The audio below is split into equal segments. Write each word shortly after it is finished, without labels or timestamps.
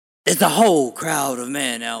There's a whole crowd of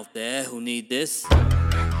men out there who need this.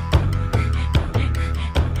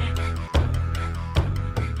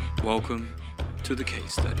 Welcome to the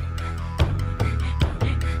case study.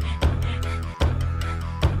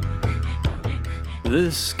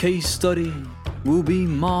 This case study will be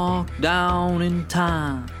marked down in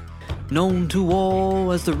time, known to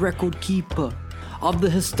all as the record keeper of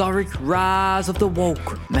the historic rise of the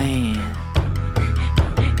woke man.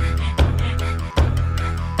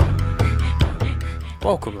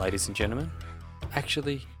 Welcome, ladies and gentlemen.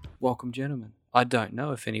 Actually, welcome, gentlemen. I don't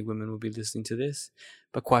know if any women will be listening to this,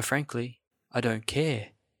 but quite frankly, I don't care.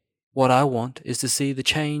 What I want is to see the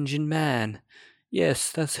change in man.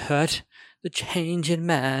 Yes, that's right, the change in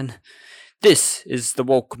man. This is the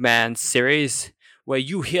Woke Man series, where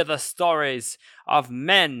you hear the stories of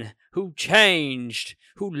men who changed,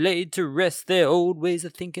 who laid to rest their old ways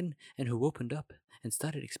of thinking, and who opened up and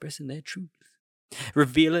started expressing their truth,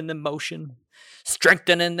 revealing emotion,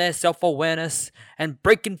 strengthening their self-awareness, and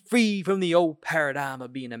breaking free from the old paradigm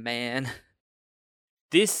of being a man.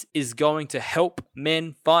 This is going to help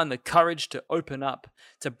men find the courage to open up,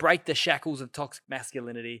 to break the shackles of toxic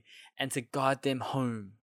masculinity, and to guide them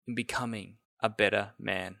home in becoming a better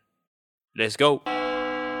man. Let's go.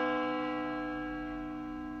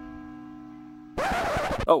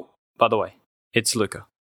 Oh, by the way, it's Luca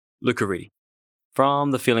Reedy,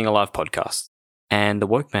 from the Feeling Alive podcast. And The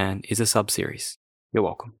Woke Man is a sub-series. You're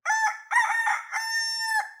welcome.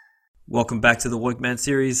 Welcome back to the Woke Man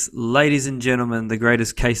series. Ladies and gentlemen, the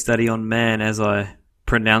greatest case study on man, as I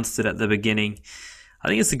pronounced it at the beginning. I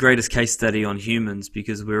think it's the greatest case study on humans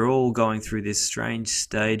because we're all going through this strange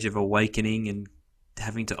stage of awakening and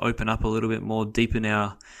having to open up a little bit more, deepen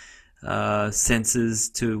our senses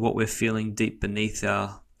to what we're feeling deep beneath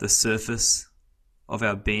the surface of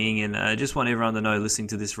our being. And I just want everyone to know, listening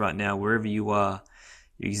to this right now, wherever you are,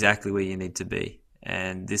 you're exactly where you need to be.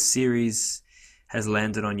 And this series has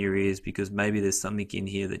landed on your ears because maybe there's something in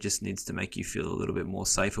here that just needs to make you feel a little bit more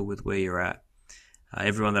safer with where you're at.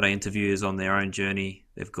 Everyone that I interview is on their own journey.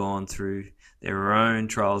 They've gone through their own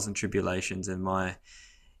trials and tribulations, and my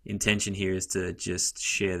intention here is to just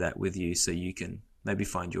share that with you so you can maybe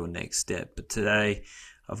find your next step. But today,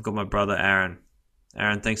 I've got my brother Aaron.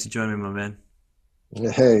 Aaron, thanks for joining me, my man.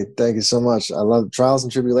 Hey, thank you so much. I love trials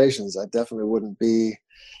and tribulations. I definitely wouldn't be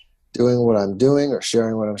doing what I'm doing or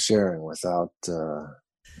sharing what I'm sharing without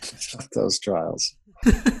those trials.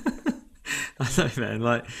 I know,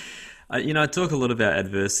 man. I talk a lot about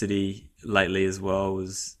adversity lately as well.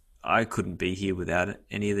 I couldn't be here without it.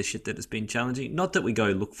 Any of the shit that has been challenging. Not that we go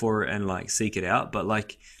look for it and seek it out, but a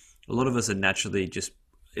lot of us are naturally just.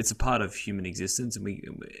 It's a part of human existence, and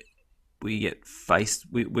we get faced.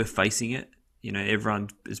 We're facing it. Everyone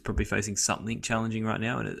is probably facing something challenging right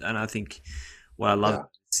now, and I think what I love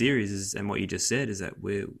about the series is, and what you just said, is that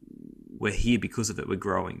we're here because of it. We're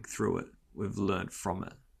growing through it. We've learned from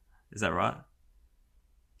it. Is that right?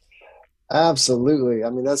 Absolutely.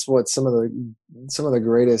 I mean, that's what some of the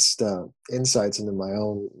greatest insights into my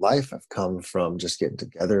own life have come from, just getting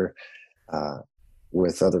together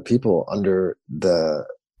with other people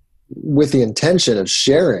with the intention of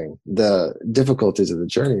sharing the difficulties of the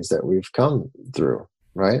journeys that we've come through,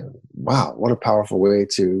 right? Wow, what a powerful way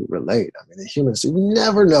to relate. I mean, the humans, we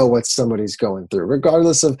never know what somebody's going through,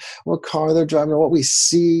 regardless of what car they're driving or what we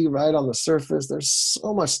see right on the surface. There's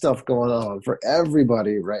so much stuff going on for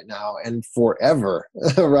everybody right now and forever,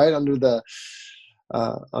 right? Under the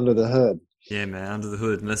hood. Yeah, man, under the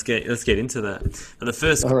hood. And let's get into that. But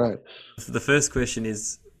the first question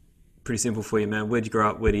is pretty simple for you, man. Where'd you grow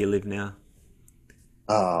up? Where do you live now?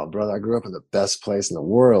 Oh, brother, I grew up in the best place in the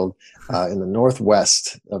world, in the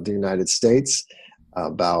northwest of the United States,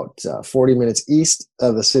 about 40 minutes east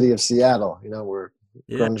of the city of Seattle, where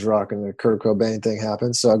grunge rock and the Kurt Cobain thing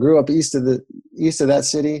happened. So I grew up east of that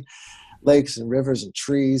city, lakes and rivers and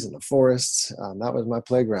trees and the forests. That was my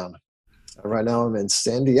playground. Right now I'm in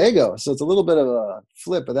San Diego, so it's a little bit of a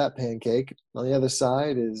flip of that pancake. On the other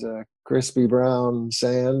side is crispy brown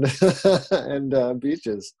sand and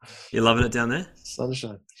beaches. You loving it down there?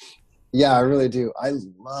 Sunshine. Yeah, I really do. I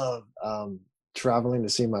love traveling to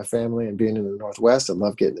see my family and being in the Northwest. I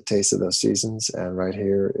love getting a taste of those seasons, and right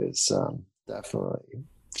here is definitely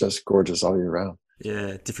just gorgeous all year round.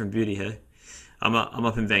 Yeah, different beauty, hey? I'm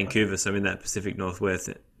up in Vancouver, so I'm in that Pacific Northwest,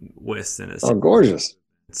 and it's gorgeous.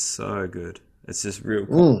 It's so good. It's just real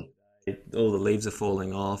cool. All the leaves are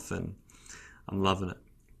falling off, and I'm loving it.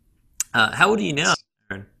 How old are you now,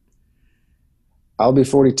 Aaron? I'll be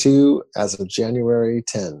 42 as of January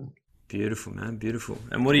 10. Beautiful, man. Beautiful.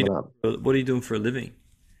 And what are you doing for a living?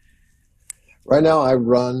 Right now, I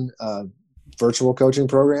run virtual coaching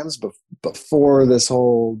programs. But before this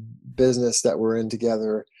whole business that we're in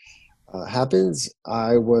together happens,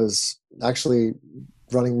 I was actually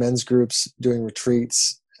running men's groups, doing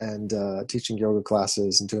retreats, and teaching yoga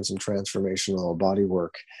classes and doing some transformational body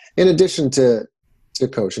work in addition to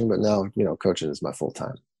coaching. But now, coaching is my full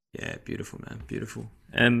time. Yeah, beautiful, man. Beautiful.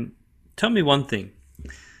 Tell me one thing.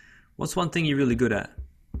 What's one thing you're really good at?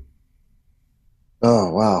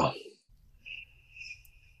 Oh, wow.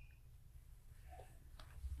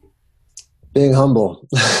 Being humble.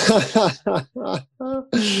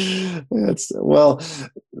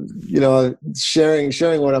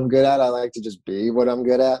 Sharing what I'm good at. I like to just be what I'm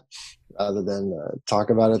good at rather than talk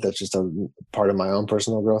about it. That's just a part of my own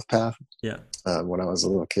personal growth path. Yeah. When I was a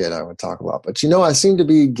little kid, I would talk a lot. But, I seem to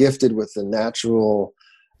be gifted with the natural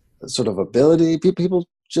sort of ability. People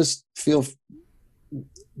just feel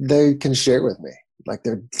they can share with me, like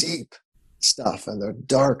their deep stuff and their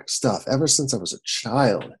dark stuff. Ever since I was a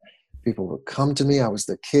child, people would come to me. I was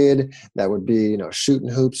the kid that would be, shooting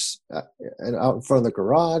hoops and out in front of the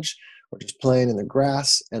garage or just playing in the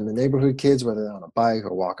grass. And the neighborhood kids, whether they're on a bike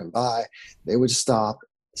or walking by, they would stop,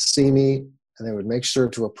 see me, and they would make sure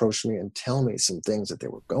to approach me and tell me some things that they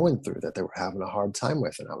were going through, that they were having a hard time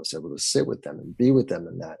with. And I was able to sit with them and be with them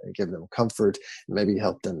in that and give them comfort and maybe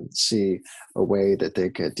help them see a way that they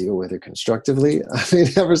could deal with it constructively. I mean,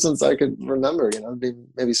 ever since I could remember,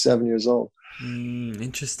 maybe 7 years old.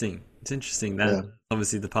 Interesting. It's interesting that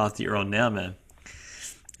obviously the path that you're on now, man.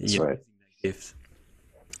 That's right. Gift.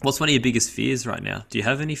 What's one of your biggest fears right now? Do you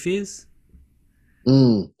have any fears?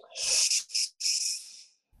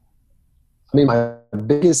 I mean, my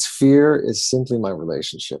biggest fear is simply my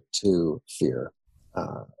relationship to fear.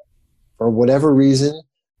 For whatever reason,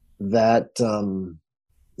 that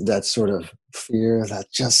sort of fear,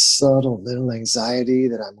 that just subtle little anxiety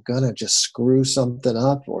that I'm gonna just screw something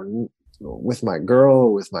up, or with my girl,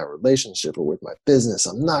 or with my relationship, or with my business,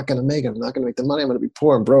 I'm not gonna make it. I'm not gonna make the money. I'm gonna be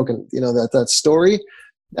poor and broken. That story.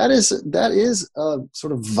 That is a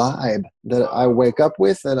sort of vibe that I wake up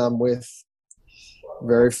with, and I'm with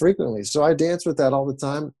very frequently. So I dance with that all the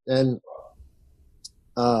time. And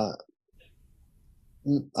I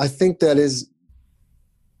think there's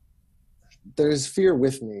fear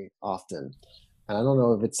with me often. And I don't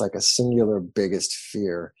know if it's like a singular biggest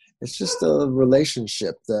fear. It's just a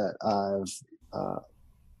relationship that I've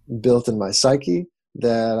built in my psyche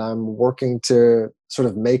that I'm working to sort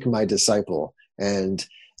of make my disciple and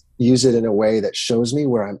use it in a way that shows me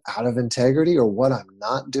where I'm out of integrity or what I'm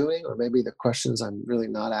not doing, or maybe the questions I'm really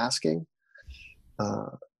not asking.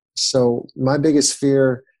 So my biggest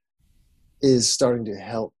fear is starting to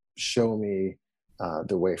help show me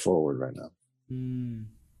the way forward right now.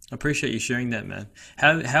 I appreciate you sharing that, man.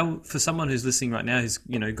 How for someone who's listening right now, who's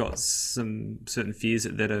got some certain fears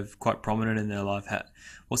that are quite prominent in their life,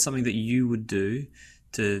 what's something that you would do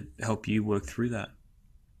to help you work through that?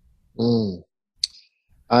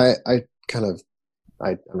 I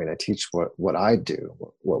teach what I do.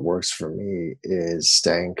 What works for me is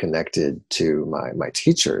staying connected to my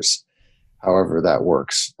teachers, however that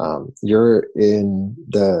works. You're on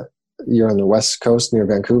the West Coast near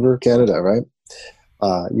Vancouver, Canada, right?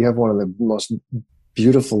 You have one of the most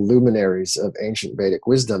beautiful luminaries of ancient Vedic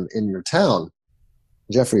wisdom in your town,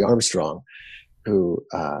 Jeffrey Armstrong, who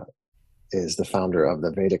is the founder of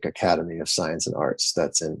the Vedic Academy of Science and Arts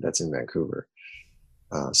that's in Vancouver.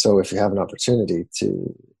 So if you have an opportunity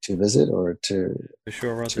to visit or to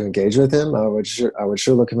engage with him, I would sure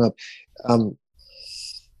look him up.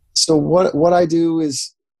 So what I do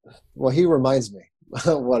is, he reminds me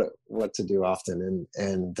what to do often,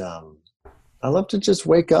 and I love to just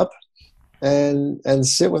wake up and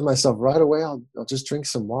sit with myself right away. I'll just drink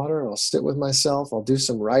some water. I'll sit with myself. I'll do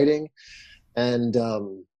some writing, and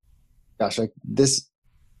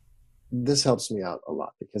this helps me out a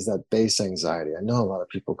lot, because that base anxiety, I know a lot of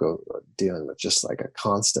people are dealing with just like a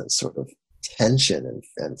constant sort of tension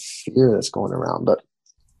and fear that's going around. But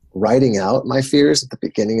writing out my fears at the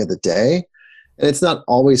beginning of the day, and it's not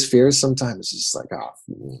always fears. Sometimes it's just like,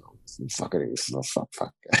 fuck it,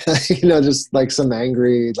 fuck. Just like some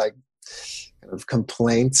angry, like kind of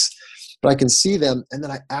complaints. But I can see them, and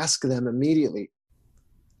then I ask them immediately,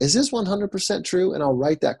 is this 100% true? And I'll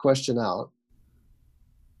write that question out.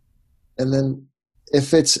 And then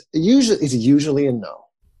if it's usually a no,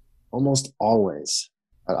 almost always.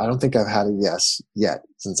 I don't think I've had a yes yet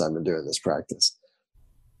since I've been doing this practice.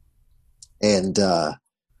 And if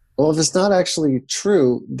it's not actually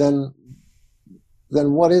true, then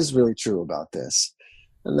what is really true about this?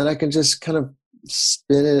 And then I can just kind of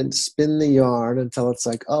spin the yarn until it's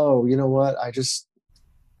like, oh, you know what?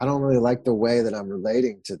 I don't really like the way that I'm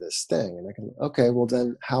relating to this thing. And I can, okay, well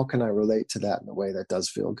then how can I relate to that in a way that does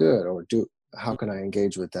feel good? Or how can I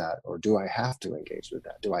engage with that? Or do I have to engage with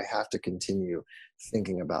that? Do I have to continue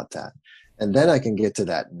thinking about that? And then I can get to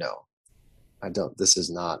that, no, this is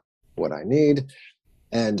not what I need.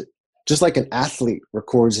 And just like an athlete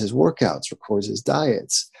records his workouts, records his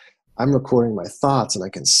diets, I'm recording my thoughts and I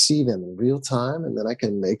can see them in real time. And then I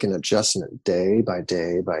can make an adjustment day by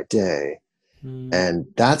day by day. And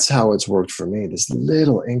that's how it's worked for me. These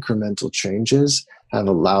little incremental changes have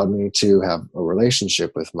allowed me to have a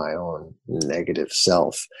relationship with my own negative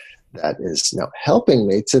self that is now helping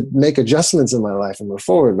me to make adjustments in my life and move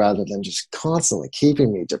forward, rather than just constantly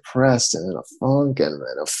keeping me depressed and in a funk and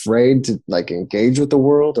afraid to like engage with the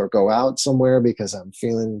world or go out somewhere because I'm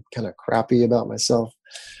feeling kind of crappy about myself.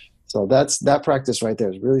 So that practice right there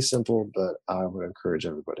is really simple, but I would encourage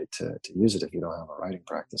everybody to use it if you don't have a writing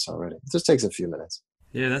practice already. It just takes a few minutes.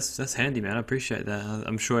 Yeah, that's handy, man. I appreciate that.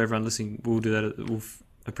 I'm sure everyone listening will do that. Will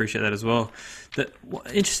appreciate that as well. The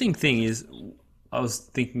interesting thing is, I was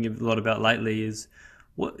thinking a lot about lately is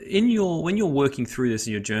when you're working through this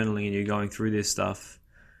and you're journaling and you're going through this stuff.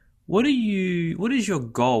 What is your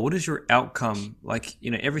goal? What is your outcome? Like,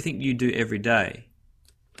 everything you do every day.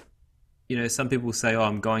 Some people say, "Oh,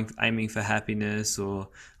 I'm aiming for happiness," or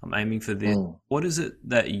 "I'm aiming for this." What is it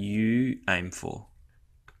that you aim for?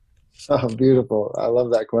 Oh, beautiful. I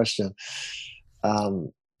love that question.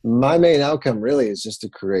 My main outcome really is just to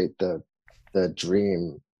create the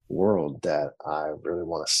dream world that I really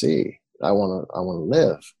want to see. I want to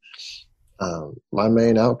live. My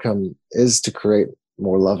main outcome is to create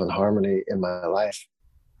more love and harmony in my life,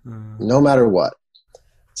 no matter what.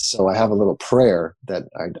 So I have a little prayer that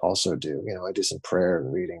I also do. I do some prayer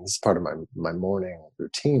and reading. It's part of my morning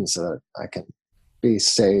routine so that I can be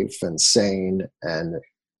safe and sane and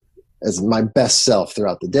as my best self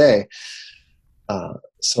throughout the day.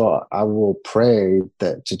 So I will pray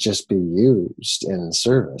that to just be used in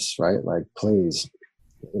service, right? Like, please,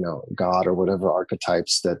 God or whatever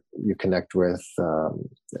archetypes that you connect with,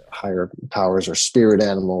 higher powers or spirit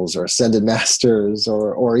animals or ascended masters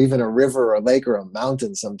or even a river or a lake or a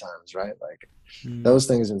mountain sometimes, right? Like those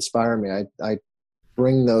things inspire me. I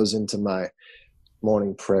bring those into my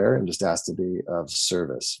morning prayer and just ask to be of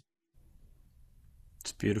service.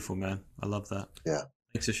 It's beautiful, man. I love that. Yeah.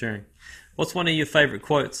 Thanks for sharing. What's one of your favorite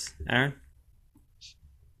quotes, Aaron?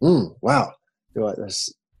 Wow. Do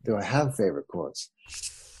I have favorite quotes?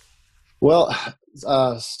 Well,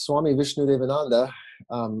 Swami Vishnudevananda,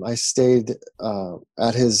 I stayed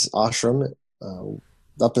at his ashram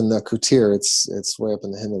up in the Kutir. It's way up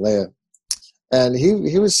in the Himalaya, and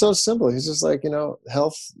he was so simple. He's just like,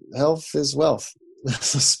 health is wealth.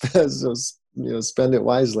 So spend it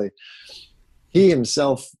wisely. He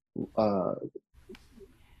himself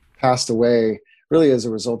passed away really as a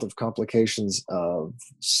result of complications of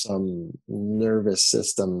some nervous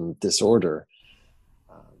system disorder.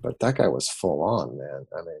 But that guy was full on, man.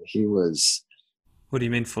 I mean, he was... What do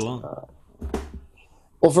you mean full on?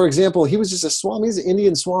 Well, for example, he was just a Swami. He's an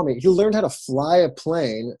Indian Swami. He learned how to fly a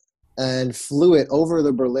plane and flew it over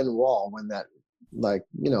the Berlin Wall when that,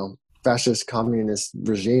 fascist communist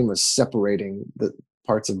regime was separating the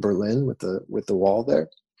parts of Berlin with the wall there.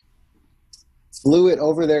 Flew it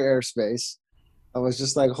over their airspace. I was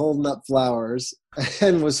just like holding up flowers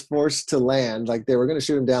and was forced to land. Like they were going to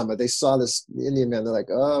shoot him down, but they saw this Indian man. They're like,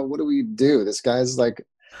 "Oh, what do we do? This guy's like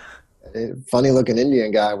a funny looking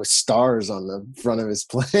Indian guy with stars on the front of his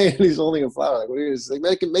plane. He's holding a flower. Like, what do you do?"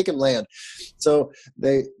 Like, make him land. So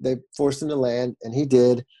they forced him to land, and he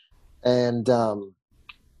did. And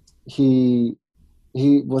he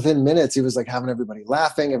within minutes, he was like having everybody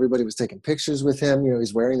laughing. Everybody was taking pictures with him.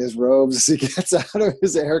 He's wearing his robes as he gets out of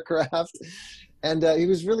his aircraft. And he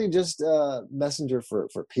was really just a messenger for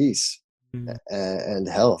peace and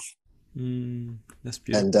health. That's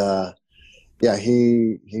beautiful. And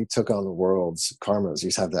he took on the world's karmas. You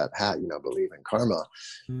used to have that hat, believe in karma.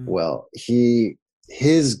 Well,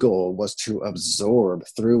 his goal was to absorb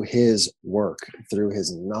through his work, through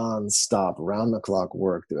his nonstop round-the-clock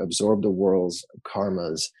work, to absorb the world's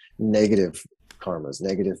negative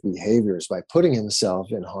behaviors by putting himself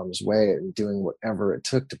in harm's way and doing whatever it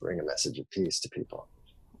took to bring a message of peace to people.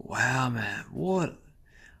 Wow, man. What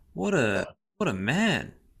a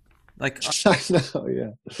man. Like, I know,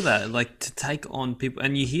 yeah. That, like, to take on people,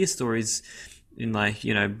 and you hear stories in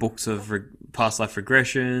books of past life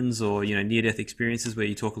regressions or near-death experiences where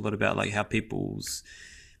you talk a lot about like how people's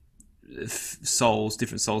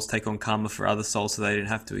different souls take on karma for other souls so they didn't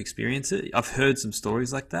have to experience it. I've heard some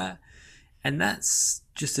stories like that, And that's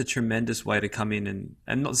just a tremendous way to come in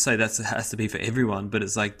and not to say that has to be for everyone, but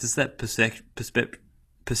it's like just that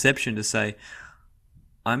perception to say,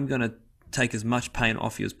 I'm going to take as much pain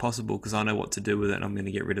off you as possible because I know what to do with it and I'm going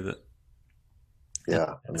to get rid of it.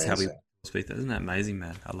 Yeah, That's amazing. how we speak. Isn't that amazing,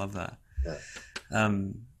 man? I love that. Yeah.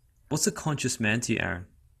 What's a conscious man to you, Aaron?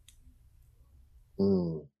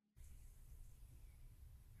 Mm.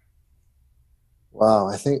 Wow,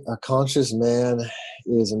 I think a conscious man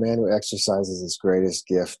is a man who exercises his greatest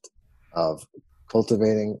gift of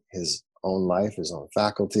cultivating his own life, his own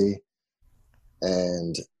faculty,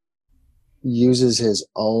 and uses his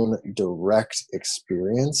own direct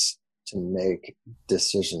experience to make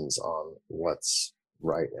decisions on what's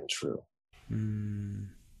right and true.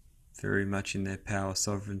 Very much in their power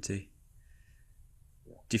sovereignty.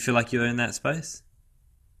 Do you feel like you're in that space?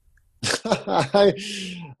 I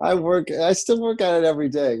I still work at it every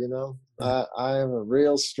day, you know. I am a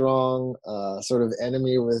real strong sort of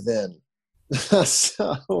enemy within.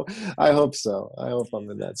 So I hope so. I hope I'm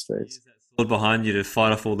in that space. Use that sword behind you to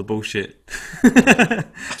fight off all the bullshit.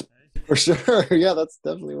 For sure. Yeah, that's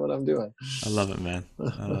definitely what I'm doing. I love it, man.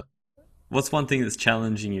 I love it. What's one thing that's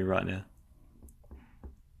challenging you right now?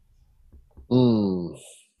 Mm.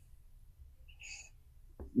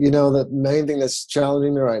 You know, the main thing that's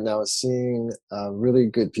challenging me right now is seeing really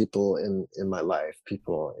good people in my life,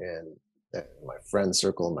 people in my friend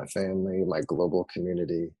circle, my family, my global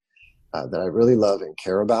community that I really love and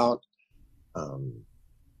care about. Um,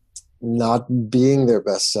 Not being their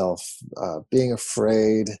best self, being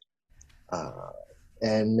afraid, uh,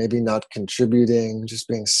 and maybe not contributing, just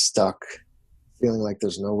being stuck, feeling like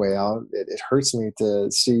there's no way out. It hurts me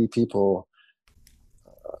to see people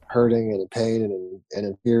hurting and in pain and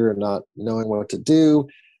in fear and not knowing what to do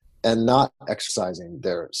and not exercising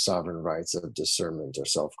their sovereign rights of discernment or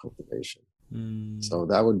self-cultivation. So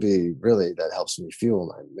that would be really, that helps me fuel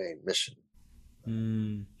my main mission,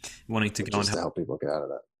 Wanting to which go and is to help people get out of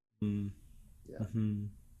that. Yeah.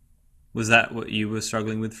 Was that what you were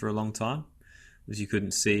struggling with for a long time? Was you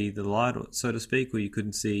couldn't see the light, so to speak, or you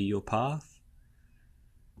couldn't see your path?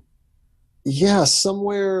 Yeah,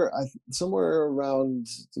 somewhere around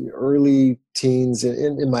the early teens,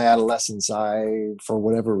 in my adolescence, I, for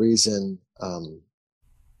whatever reason,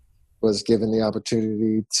 was given the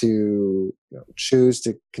opportunity to, choose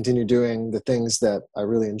to continue doing the things that I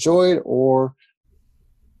really enjoyed, or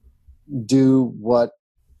do what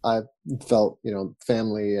I felt,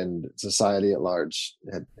 family and society at large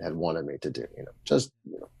had wanted me to do. Just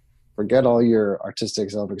forget all your artistic,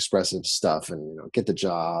 self-expressive stuff, and get the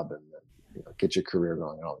job and get your career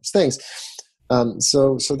going and all these things.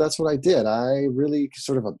 So that's what I did. I really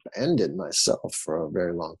sort of abandoned myself for a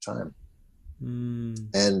very long time,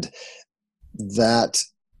 and that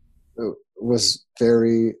was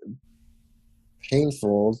very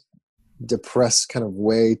painful, depressed kind of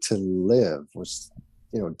way to live. Was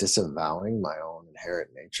disavowing my own inherent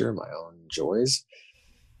nature, my own joys,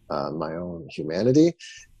 my own humanity,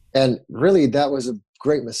 and really that was a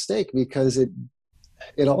great mistake because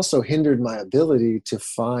it also hindered my ability to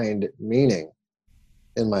find meaning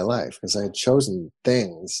in my life, because I was choosing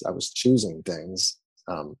things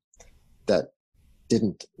that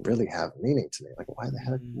didn't really have meaning to me. Like,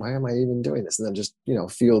 why am I even doing this? And then just,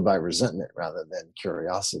 fueled by resentment rather than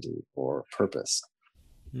curiosity or purpose.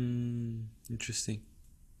 Interesting.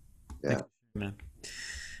 Yeah. Man.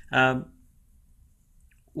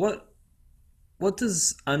 What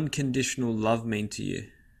does unconditional love mean to you?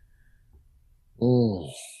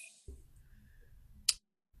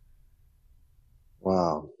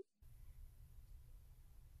 Wow.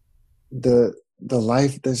 The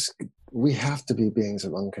life, we have to be beings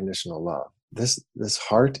of unconditional love. This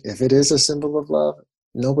heart, if it is a symbol of love,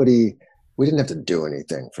 we didn't have to do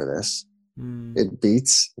anything for this. It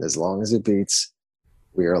beats. As long as it beats,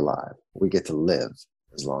 we are alive. We get to live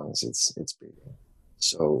as long as it's beating.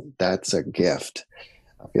 So that's a gift.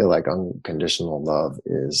 I feel like unconditional love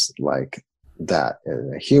is like that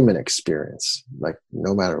in a human experience. Like,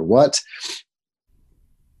 no matter what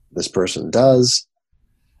this person does,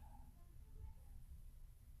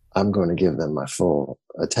 I'm going to give them my full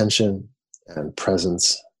attention and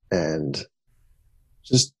presence, and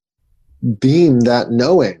just beam that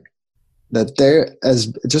knowing that they're, as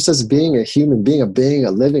being a human being,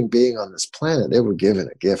 a living being on this planet, they were given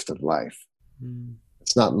a gift of life.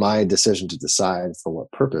 It's not my decision to decide for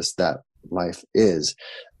what purpose that life is,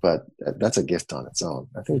 but that's a gift on its own.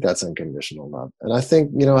 I think that's unconditional love. And I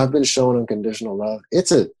think, I've been shown unconditional love.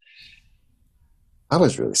 I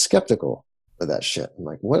was really skeptical of that shit. I'm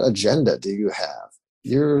like, what agenda do you have?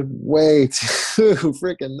 You're way too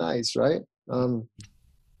freaking nice, right?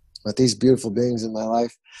 But these beautiful beings in my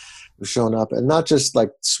life who've shown up, and not just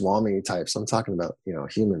like Swami types. I'm talking about,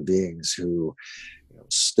 human beings who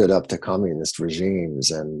stood up to communist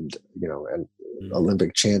regimes, and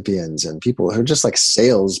Olympic champions, and people who are just like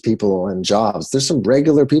salespeople and jobs. There's some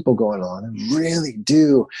regular people going on and really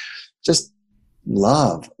do just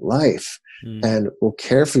love life and will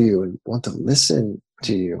care for you and want to listen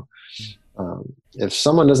to you. If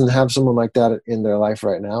someone doesn't have someone like that in their life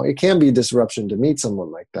right now, it can be a disruption to meet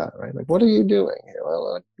someone like that, right? Like, what are you doing?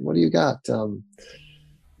 Well, what do you got?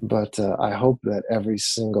 But I hope that every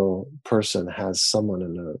single person has someone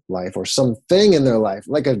in their life or something in their life,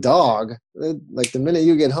 like a dog. Like the minute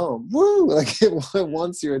you get home, woo! Like it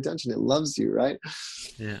wants your attention. It loves you, right?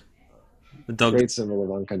 Yeah. The dog. Great symbol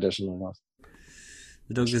of unconditional love.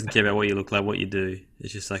 The dog doesn't care about what you look like, what you do.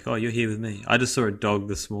 It's just like, oh, you're here with me. I just saw a dog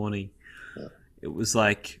this morning. Yeah. It was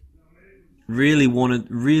like really wanted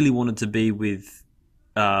to be with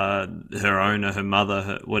her owner, her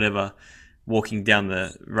mother, whatever, walking down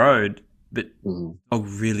the road. But the dog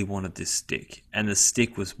really wanted this stick, and the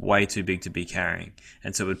stick was way too big to be carrying.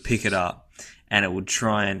 And so it would pick it up, and it would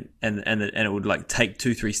try and it would like take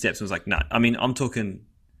 2-3 steps. And it was like, no, I mean, I'm talking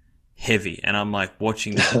heavy, and I'm like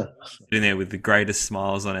watching them sitting there with the greatest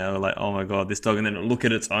smiles on it. Like, oh my god, this dog. And then it'll look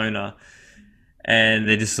at its owner, and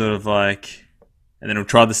they're just sort of like, and then it'll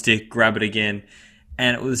try the stick, grab it again,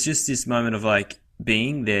 and it was just this moment of like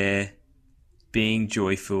being there, being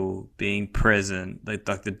joyful, being present. Like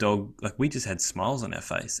the dog, like we just had smiles on our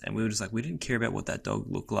face, and we were just like, we didn't care about what that dog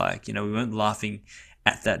looked like. We weren't laughing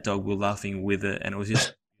at that dog, we were laughing with it, and it was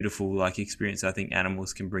just beautiful like experience I think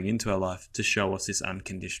animals can bring into our life to show us this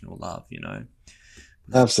unconditional love.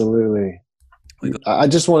 Absolutely. I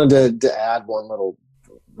just wanted to add one little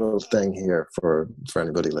thing here for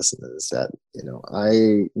anybody listening, is that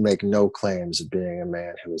I make no claims of being a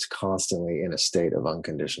man who is constantly in a state of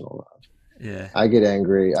unconditional love. Yeah, I get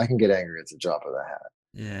angry. I can get angry at the drop of a hat.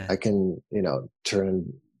 Yeah, I can turn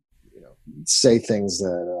and say things that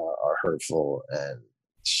are hurtful and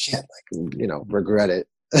regret it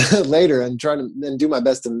later, and try to then do my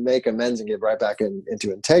best to make amends and get right back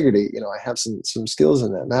into integrity. I have some skills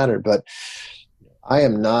in that matter, but I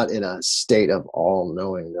am not in a state of all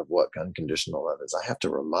knowing of what unconditional love is. I have to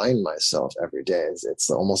remind myself every day. It's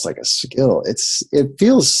almost like a skill. It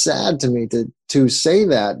feels sad to me to say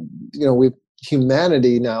that, with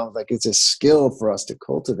humanity now, like it's a skill for us to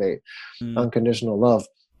cultivate unconditional love.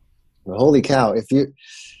 But holy cow, if you,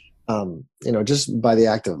 just by the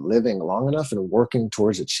act of living long enough and working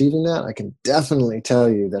towards achieving that, I can definitely tell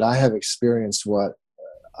you that I have experienced what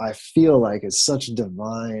I feel like is such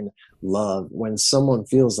divine love when someone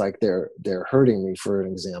feels like they're hurting me, for an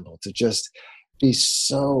example, to just be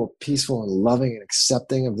so peaceful and loving and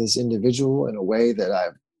accepting of this individual in a way that I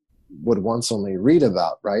would once only read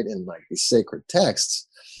about, right, in like these sacred texts.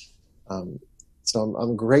 So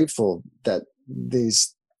I'm grateful that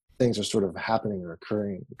these things are sort of happening or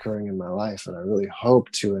occurring in my life, and I really hope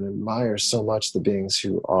to and admire so much the beings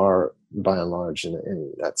who are, by and large,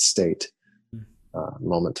 in that state,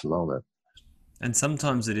 moment to moment. And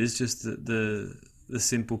sometimes it is just the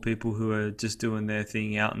simple people who are just doing their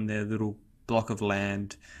thing out in their little block of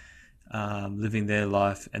land, living their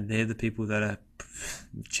life, and they're the people that are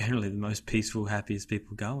generally the most peaceful, happiest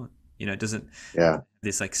people going. It doesn't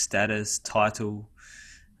this like status, title,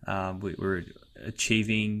 we're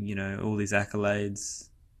achieving, all these accolades.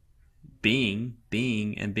 Being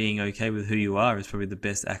okay with who you are is probably the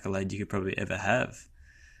best accolade you could probably ever have.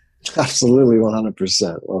 Absolutely,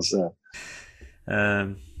 100%. Well said.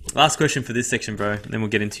 Last question for this section, bro, and then we'll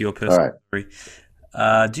get into your personal story.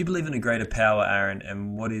 Do you believe in a greater power, Aaron,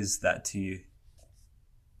 and what is that to you?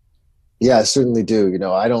 Yeah, I certainly do.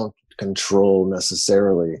 I don't control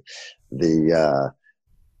necessarily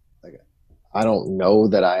I don't know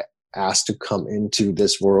that I asked to come into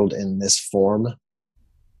this world in this form.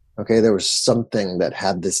 Okay, there was something that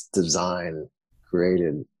had this design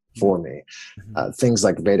created for me. Things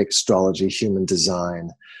like Vedic astrology, human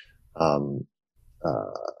design, the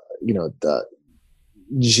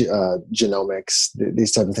genomics,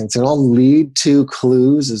 these type of things, and all lead to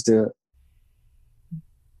clues as to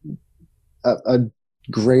a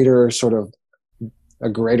greater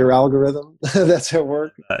algorithm that's at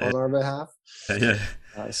work on our behalf.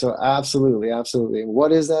 So absolutely.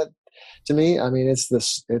 What is that to me? I mean, it's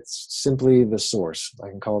simply the source. I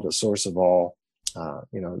can call it the source of all.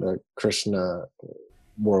 The Krishna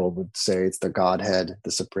world would say it's the Godhead,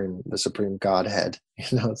 the supreme Godhead,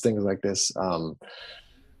 things like this.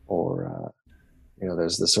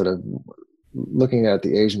 There's the sort of, looking at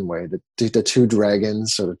the Asian way, the two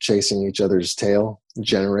dragons sort of chasing each other's tail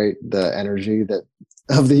generate the energy that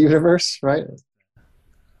of the universe, right?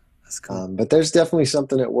 That's cool. But there's definitely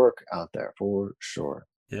something at work out there for sure.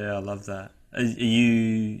 Yeah, I love that. Are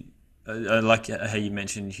you? I like how you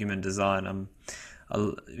mentioned human design.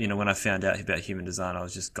 When I found out about human design, I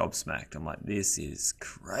was just gobsmacked. I'm like, this is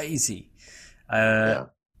crazy. Uh, Yeah.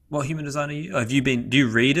 what human design are you? Have you been? Do you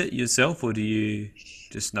read it yourself, or do you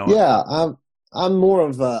just know it? Yeah, I'm more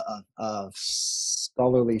of a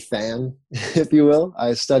scholarly fan, if you will.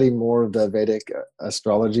 I study more of the Vedic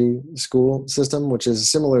astrology school system, which is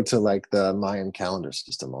similar to like the Mayan calendar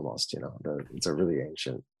system almost. It's a really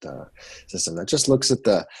ancient system that just looks at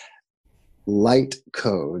the light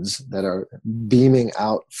codes that are beaming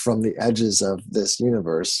out from the edges of this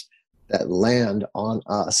universe that land on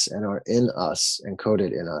us and are in us,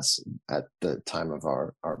 encoded in us at the time of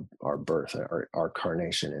our birth, our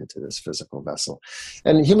carnation into this physical vessel.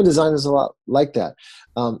 And human design is a lot like that.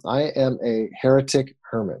 I am a heretic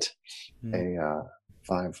hermit, Hmm. a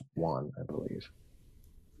 5-1, I believe.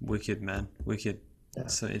 Wicked, man. Wicked. Yeah.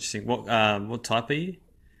 That's so interesting. What type are you?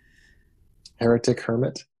 Heretic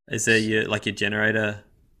hermit. Is there your generator,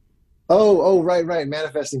 Oh, right.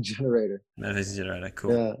 Manifesting generator. manifesting generator?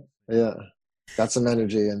 Cool. Yeah, yeah. Got some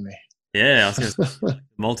energy in me. Yeah, I was gonna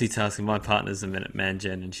multitasking. My partner's a minute man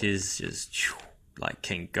gen, and she's just like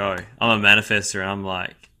can go. I'm a manifester, and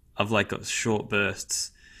I've like got short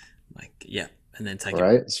bursts, like yeah, and then take it.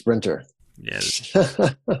 Right? Sprinter. Yeah,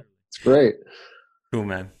 It's great. cool,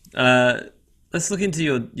 man. Let's look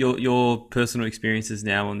into your personal experiences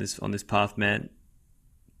now on this path, man.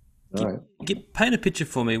 All right. Paint a picture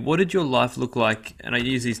for me. What did your life look like? And I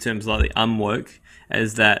use these terms like the unwoke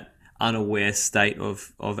as that unaware state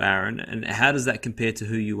of Aaron, and how does that compare to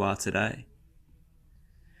who you are today?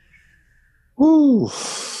 Woo.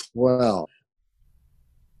 Well,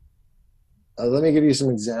 let me give you some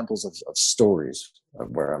examples of stories of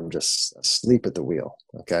where I'm just asleep at the wheel.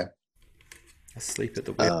 Okay. Asleep at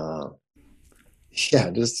the wheel. Yeah,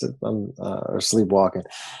 just I'm or sleepwalking.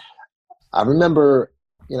 I remember,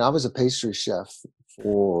 I was a pastry chef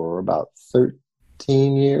for about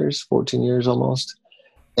 13 years, 14 years almost.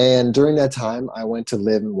 And during that time, I went to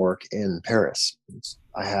live and work in Paris.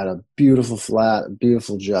 I had a beautiful flat, a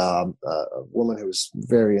beautiful job, a woman who was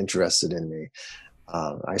very interested in me.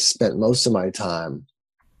 I spent most of my time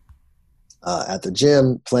at the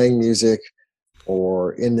gym, playing music,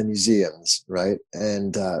 or in the museums, right?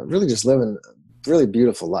 And really just living a really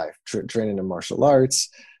beautiful life, training in martial arts,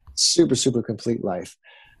 super, super complete life.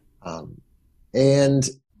 And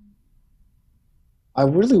I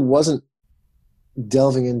really wasn't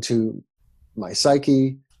delving into my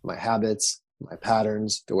psyche, my habits, my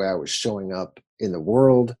patterns, the way I was showing up in the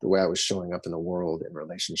world, the way I was showing up in the world in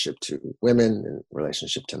relationship to women, in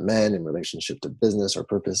relationship to men, in relationship to business or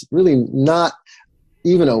purpose, really not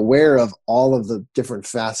even aware of all of the different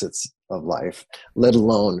facets of life, let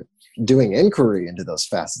alone doing inquiry into those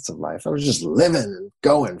facets of life. I was just living and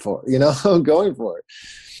going for it, going for it.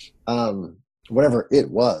 Whatever it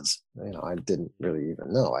was, I didn't really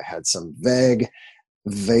even know. I had some vague,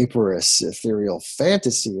 vaporous, ethereal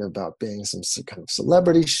fantasy about being some kind of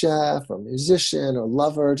celebrity chef or musician or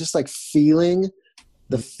lover, just like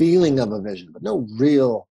the feeling of a vision, but no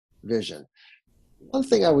real vision. One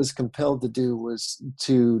thing I was compelled to do was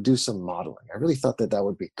to do some modeling. I really thought that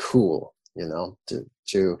would be cool,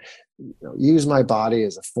 to use my body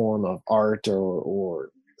as a form of art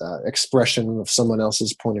or expression of someone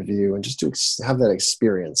else's point of view, and just to have that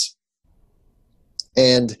experience.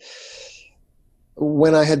 And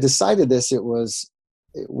when I had decided this, it was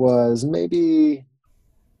maybe,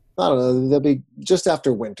 I don't know, that'd be just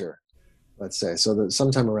after winter, let's say, so that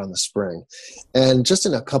sometime around the spring. And just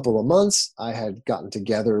in a couple of months, I had gotten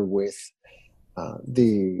together with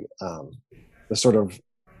the sort of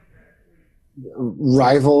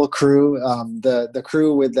rival crew, the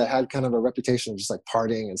crew that had kind of a reputation of just like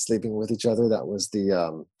partying and sleeping with each other. That was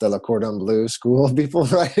the La Cordon Bleu school of people,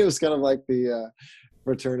 right? It was kind of like the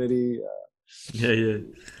fraternity. Yeah.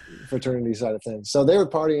 Fraternity side of things. So they were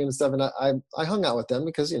partying and stuff, and I hung out with them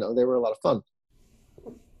because they were a lot of fun.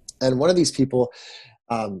 And one of these people,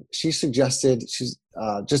 she suggested, she's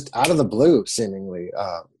just out of the blue, seemingly,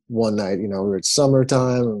 one night, we were at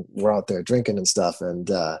summertime, we're out there drinking and stuff,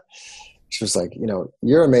 and she was like,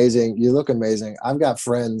 you're amazing, you look amazing. I've got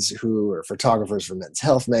friends who are photographers for Men's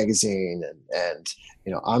Health magazine, and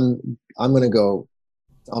I'm going to go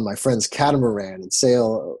on my friend's catamaran and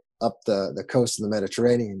sail up the coast of the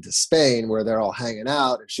Mediterranean to Spain, where they're all hanging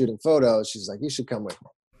out and shooting photos. She's like, you should come with me.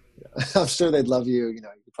 I'm sure they'd love you. You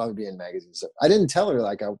could probably be in magazines. So I didn't tell her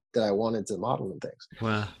that I wanted to model and things.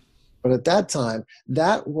 Wow. But at that time,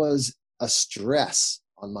 that was a stress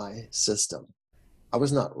on my system. I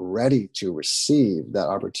was not ready to receive that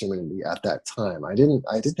opportunity at that time. I didn't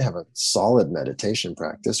have a solid meditation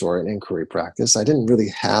practice or an inquiry practice. I didn't really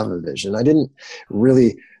have a vision. I didn't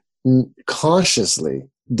really consciously,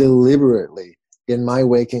 deliberately, in my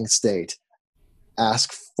waking state,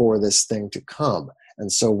 ask for this thing to come.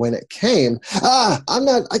 And so when it came,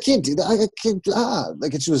 I can't do that. I can't,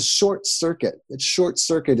 like it was short circuit. It short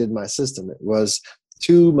circuited my system. It was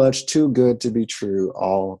too much, too good to be true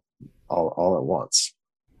all at once.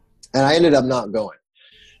 And I ended up not going.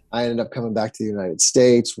 I ended up coming back to the United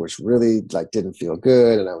States, which really like didn't feel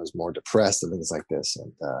good. And I was more depressed and things like this.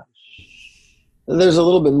 And there's a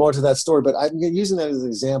little bit more to that story, but I'm using that as an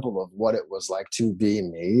example of what it was like to be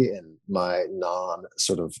me and my non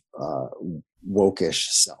sort of woke-ish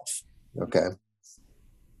self. Okay.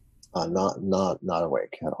 Not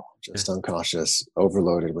awake at all, just unconscious,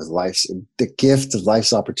 overloaded with the gift of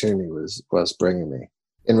life's opportunity was bringing me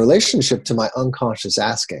in relationship to my unconscious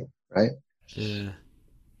asking, right? Yeah.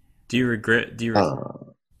 Do you regret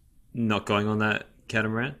not going on that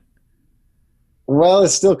catamaran? Well,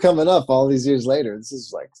 it's still coming up all these years later. This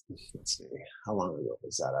is like, let's see, how long ago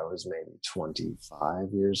was that? I was maybe 25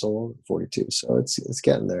 years old, 42. So it's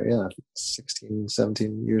getting there. Yeah. 16,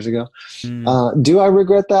 17 years ago. Do I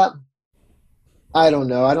regret that? I don't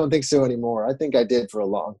know. I don't think so anymore. I think I did for a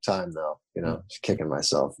long time though, just kicking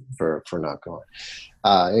myself for not going.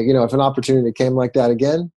 If an opportunity came like that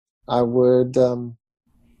again, I would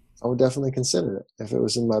definitely consider it if it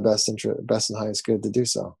was in my best interest, best and highest good to do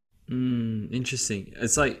so. Interesting.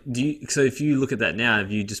 It's like, so if you look at that now, have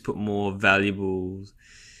you just put more valuables,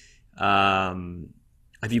 have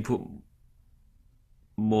you put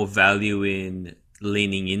more value in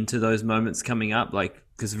leaning into those moments coming up? Like,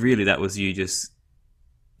 because really that was you just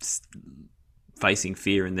facing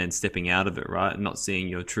fear and then stepping out of it, right? And not seeing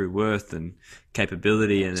your true worth and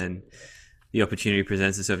capability, and then the opportunity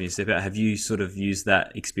presents itself and you step out. Have you sort of used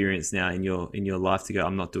that experience now in your life to go,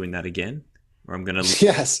 I'm not doing that again? Or I'm going to...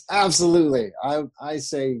 Yes, absolutely. I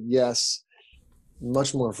say yes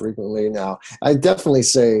much more frequently now. I definitely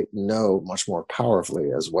say no much more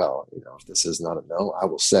powerfully as well. If this is not a no, I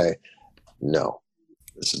will say no.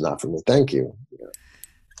 This is not for me. Thank you.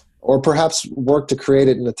 Or perhaps work to create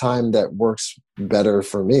it in a time that works better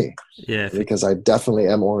for me. Yeah. Because I definitely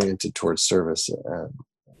am oriented towards service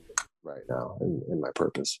right now in my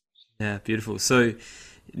purpose. Yeah, beautiful. So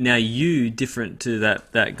now you, different to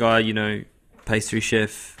that guy, pastry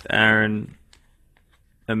chef Aaron,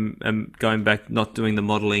 going back, not doing the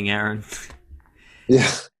modeling Aaron.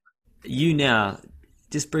 Yeah. You now,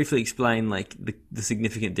 just briefly explain like the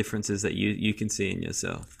significant differences that you can see in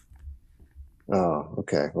yourself. Oh,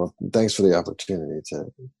 okay. Well, thanks for the opportunity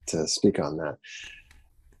to speak on that.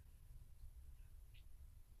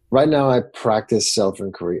 Right now, I practice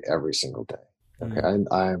self-inquiry every single day. Okay.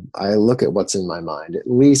 I look at what's in my mind, at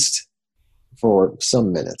least for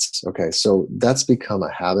some minutes. Okay. So that's become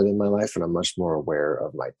a habit in my life, and I'm much more aware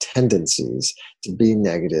of my tendencies to be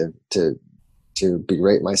negative, to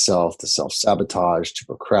berate myself, to self-sabotage, to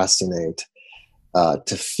procrastinate,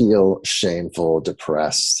 to feel shameful,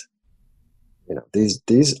 depressed.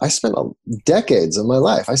 These I spent decades of my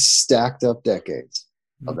life. I stacked up decades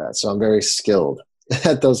of that. So I'm very skilled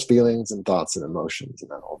at those feelings and thoughts and emotions and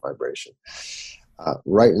that whole vibration.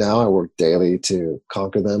 Right now, I work daily to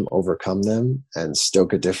conquer them, overcome them, and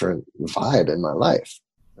stoke a different vibe in my life.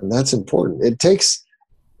 And that's important. It takes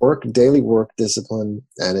work, daily work, discipline,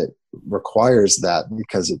 and it requires that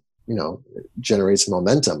because it generates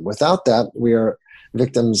momentum. Without that, we are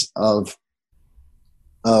victims of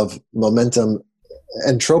momentum,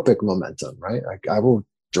 entropic momentum, right? I will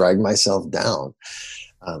drag myself down.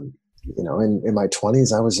 In my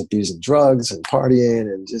 20s, I was abusing drugs and partying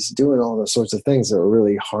and just doing all those sorts of things that were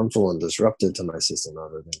really harmful and disruptive to my system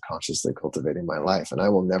rather than consciously cultivating my life. And I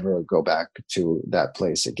will never go back to that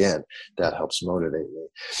place again. That helps motivate me.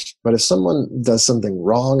 But if someone does something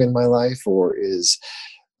wrong in my life or is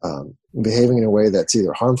behaving in a way that's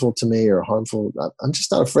either harmful to me or harmful, I'm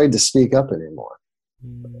just not afraid to speak up anymore.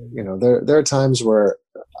 There are times where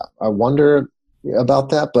I wonder about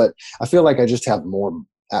that, but I feel like I just have more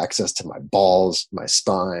access to my balls, my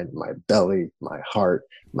spine, my belly, my heart,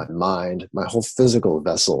 my mind. My whole physical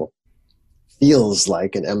vessel feels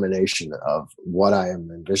like an emanation of what I am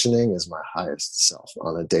envisioning as my highest self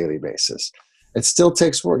on a daily basis. It still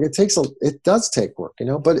takes work. It does take work,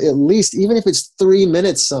 but at least, even if it's 3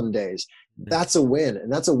 minutes some days, that's a win. And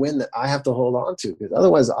that's a win that I have to hold on to, because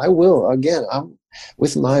otherwise I'm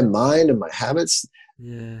with my mind and my habits.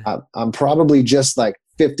 Yeah. I'm probably just like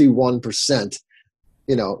 51%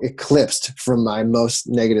 eclipsed from my most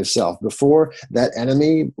negative self. Before, that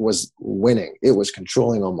enemy was winning. It was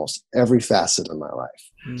controlling almost every facet of my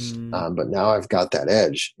life. But now I've got that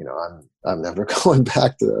edge. I'm never going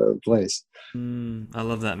back to the place. I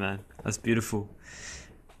love that, man. That's beautiful.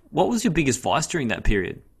 What was your biggest vice during that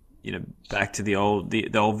period? Back to the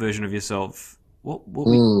old version of yourself. What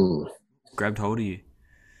grabbed hold of you?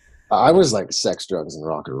 I was like sex, drugs, and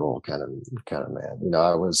rock and roll kind of man.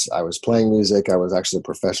 I was playing music. I was actually a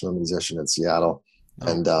professional musician in Seattle,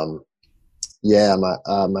 and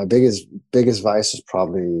my biggest vice was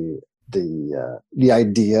probably the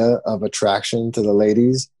idea of attraction to the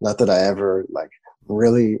ladies. Not that I ever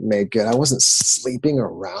really made good. I wasn't sleeping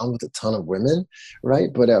around with a ton of women,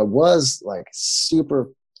 right? But I was like super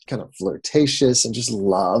kind of flirtatious and just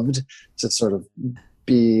loved to sort of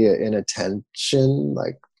be in attention,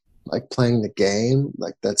 like playing the game,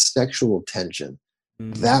 like that sexual tension.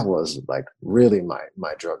 That was like really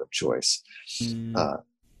my drug of choice. And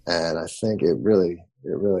I think it really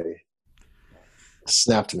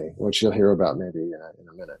snapped me, which you'll hear about maybe in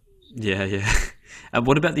a minute. Yeah. And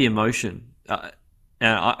what about the emotion?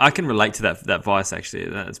 And I can relate to that vice, actually.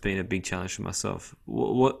 That's been a big challenge for myself.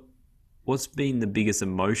 What's been the biggest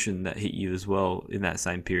emotion that hit you as well in that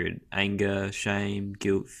same period? Anger, shame,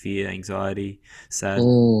 guilt, fear, anxiety, sad?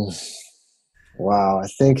 Wow, I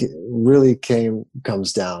think it really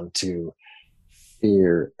comes down to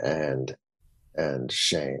fear and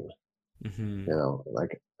shame.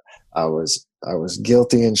 Like I was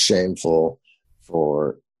guilty and shameful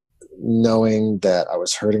for knowing that I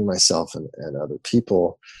was hurting myself and other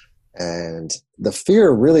people. And the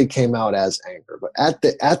fear really came out as anger, but at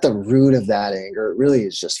the root of that anger, it really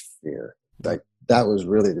is just fear. Like that was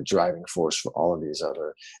really the driving force for all of these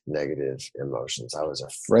other negative emotions. I was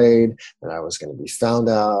afraid that I was going to be found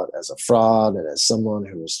out as a fraud and as someone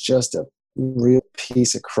who was just a real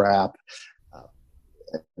piece of crap,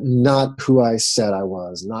 not who I said I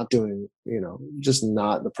was, not doing, just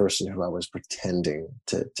not the person who I was pretending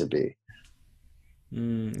to be.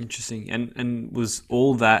 Interesting. And was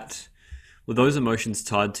were those emotions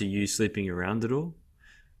tied to you sleeping around at all?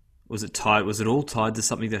 Was it all tied to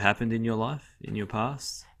something that happened in your life, in your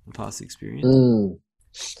past experience?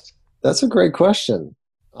 That's a great question.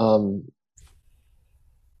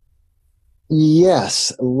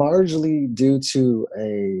 Yes, largely due to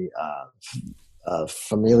a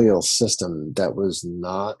familial system that was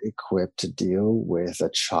not equipped to deal with a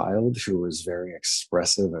child who was very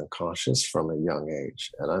expressive and conscious from a young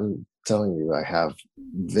age. And I'm telling you, I have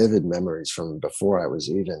vivid memories from before I was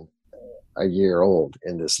even a year old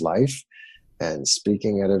in this life, and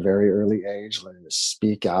speaking at a very early age, learning to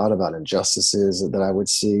speak out about injustices that I would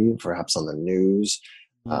see, perhaps on the news.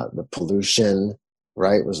 The pollution,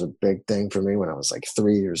 right, was a big thing for me when I was like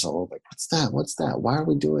 3 years old. Like, what's that? Why are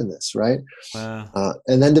we doing this, right? Wow.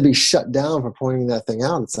 And then to be shut down for pointing that thing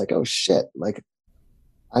out, it's like, oh shit, like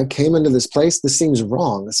I came into this place, this seems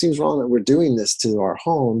wrong. It seems wrong that we're doing this to our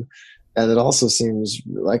home. And it also seems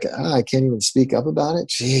like I can't even speak up about it.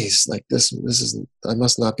 Jeez, like this is, I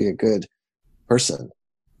must not be a good person.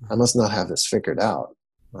 I must not have this figured out.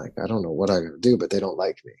 Like, I don't know what I'm going to do, but they don't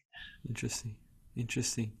like me.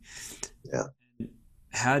 Interesting. Yeah.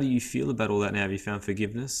 How do you feel about all that now? Have you found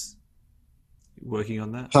forgiveness? Working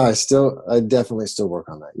on that? I definitely still work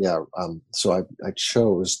on that. Yeah. So I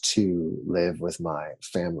chose to live with my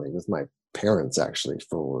family, with my parents actually,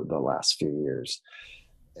 for the last few years.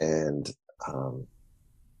 And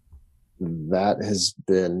that has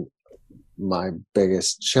been my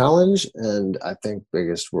biggest challenge and I think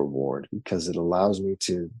biggest reward, because it allows me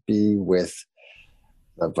to be with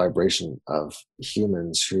the vibration of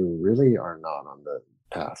humans who really are not on the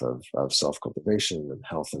path of self-cultivation and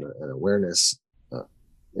health and awareness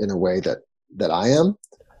in a way that I am.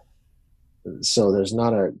 So there's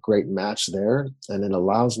not a great match there, and it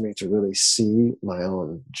allows me to really see my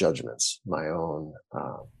own judgments, my own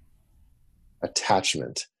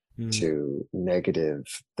attachment to negative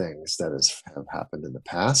things that have happened in the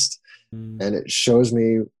past. And it shows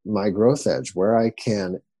me my growth edge, where I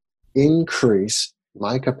can increase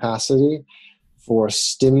my capacity for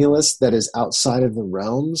stimulus that is outside of the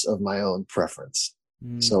realms of my own preference.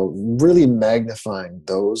 So really magnifying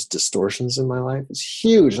those distortions in my life is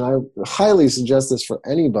huge. And I highly suggest this for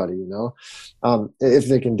anybody, if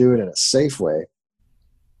they can do it in a safe way.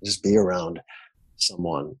 Just be around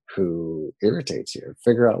someone who irritates you.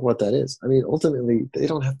 Figure out what that is. I mean, ultimately, they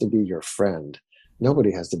don't have to be your friend.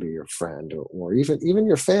 Nobody has to be your friend or even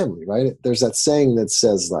your family, right? There's that saying that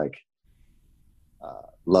says, like,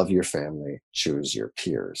 love your family, choose your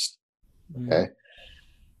peers. Okay.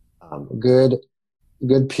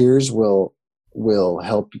 Good peers will will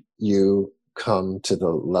help you come to the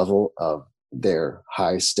level of their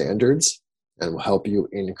high standards and will help you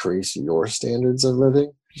increase your standards of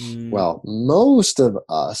living. Well, for most of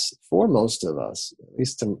us, at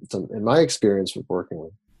least in my experience with working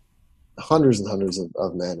with hundreds and hundreds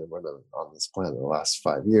of men and women on this planet in the last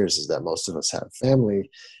 5 years, is that most of us have family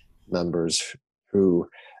members who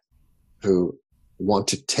want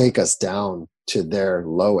to take us down to their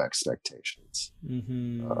low expectations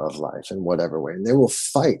of life in whatever way, and they will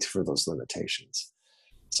fight for those limitations.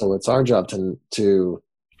 So it's our job to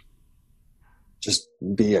just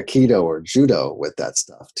be aikido or judo with that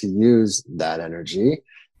stuff, to use that energy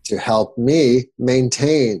to help me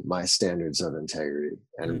maintain my standards of integrity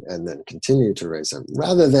and then continue to raise them,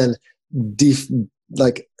 rather than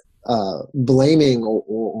blaming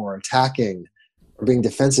or attacking or being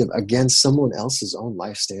defensive against someone else's own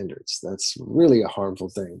life standards. That's really a harmful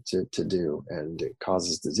thing to do, and it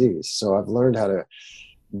causes disease. So I've learned how to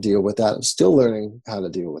deal with that. I'm still learning how to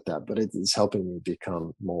deal with that, but it's helping me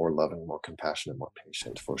become more loving, more compassionate, more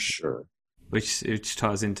patient, for sure. Which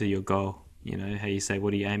ties into your goal. You know, how you say,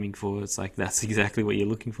 what are you aiming for? It's like, that's exactly what you're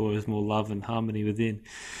looking for, is more love and harmony within.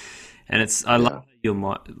 And I love your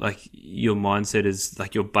mindset is,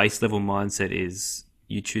 like, your base level mindset is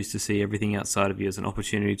you choose to see everything outside of you as an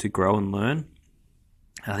opportunity to grow and learn.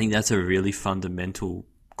 I think that's a really fundamental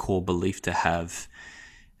core belief to have.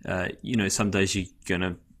 Some days you're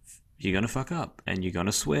gonna fuck up, and you're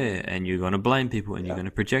gonna swear, and you're gonna blame people, and you're gonna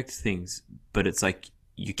project things. But it's like,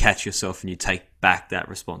 you catch yourself and you take back that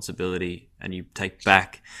responsibility, and you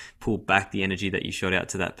pull back the energy that you shot out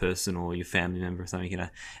to that person or your family member or something. You know,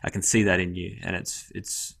 I can see that in you, and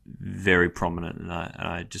it's very prominent, and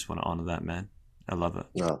I just want to honor that, man. I love it.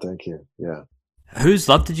 No, thank you. Yeah. Whose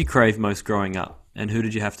love did you crave most growing up, and who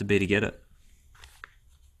did you have to be to get it?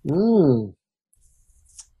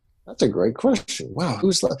 That's a great question. Wow,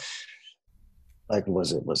 who's love? Like,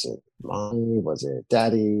 was it mommy? Was it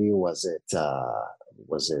daddy? Was it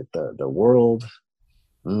the world?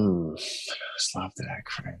 Whose love did I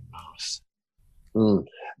crave most?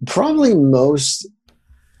 Probably most.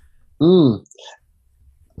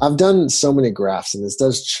 I've done so many graphs, and this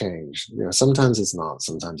does change. You know, sometimes it's not.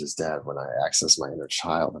 Sometimes it's dad. When I access my inner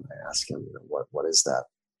child and I ask him, what is that?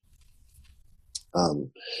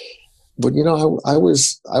 But I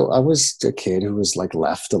was a kid who was like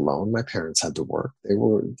left alone. My parents had to work. They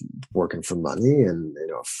were working for money, and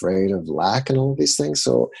afraid of lack and all these things.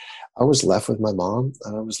 So I was left with my mom,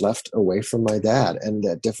 and I was left away from my dad. And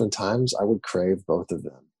at different times, I would crave both of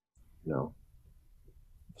them.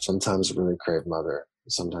 Sometimes really crave mother.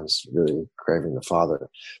 Sometimes really craving the father.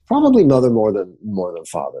 Probably mother more than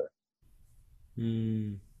father.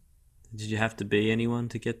 Did you have to be anyone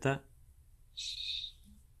to get that?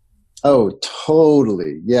 Oh,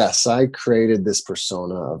 totally. Yes, I created this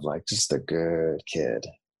persona of like just a good kid.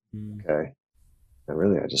 Okay. And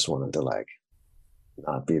really, I just wanted to like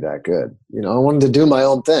not be that good. I wanted to do my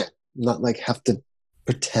own thing, not like have to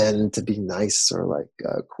pretend to be nice or like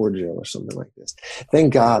cordial or something like this.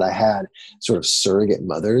 Thank God I had sort of surrogate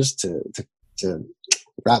mothers to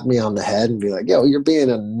wrap me on the head and be like, yo, you're being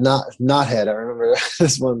a knothead. I remember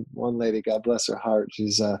this one lady, God bless her heart.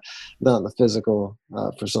 She's not in the physical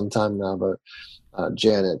for some time now, but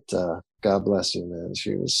Janet, God bless you, man.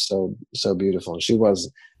 She was so beautiful. And she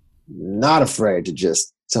was not afraid to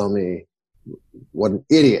just tell me what an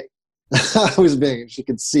idiot I was being. She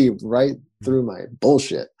could see right through my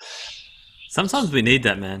bullshit. Sometimes we need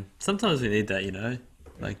that, man. Sometimes we need that,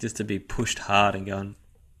 like just to be pushed hard and going,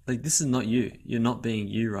 like, this is not you. You're not being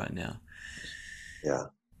you right now. Yeah.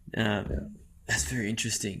 That's very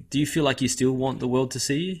interesting. Do you feel like you still want the world to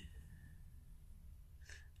see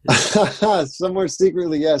you? Somewhere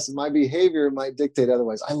secretly, yes. My behavior might dictate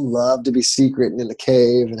otherwise. I love to be secret and in the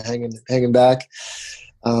cave and hanging back.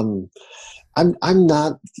 I'm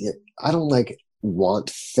not. I don't like want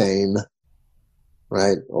fame,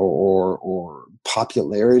 right? Or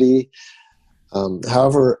popularity.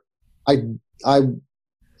 However,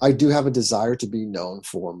 I do have a desire to be known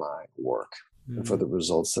for my work and for the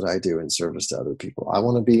results that I do in service to other people. I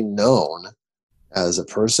want to be known as a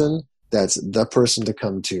person that's the person to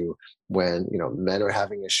come to when, men are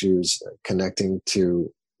having issues connecting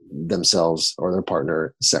to themselves or their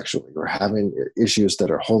partner sexually, or having issues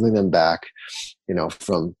that are holding them back,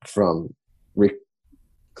 from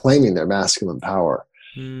reclaiming their masculine power.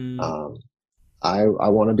 I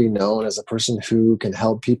want to be known as a person who can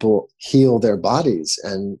help people heal their bodies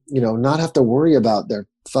and, not have to worry about their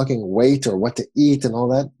fucking weight or what to eat and all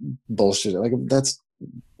that bullshit. Like,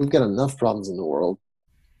 we've got enough problems in the world.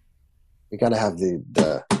 We got to have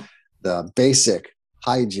the basic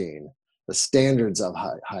hygiene, the standards of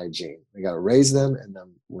hygiene. We got to raise them, and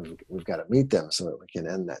then we've got to meet them so that we can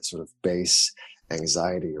end that sort of base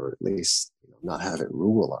anxiety, or at least not have it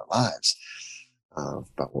rule our lives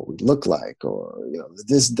about what we look like, or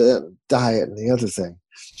the diet and the other thing.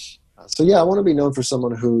 So yeah, I want to be known for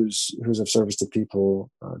someone who's of service to people,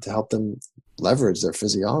 to help them leverage their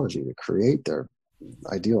physiology to create their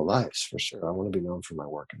ideal lives, for sure. I want to be known for my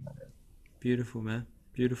work in that area. Beautiful, man.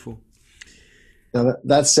 Beautiful. Now,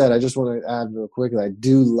 that said, I just want to add real quickly, I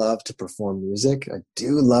do love to perform music. I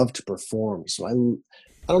do love to perform. So I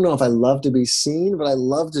don't know if I love to be seen, but I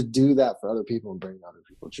love to do that for other people and bring other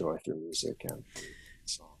people joy through music and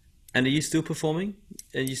song. And are you still performing?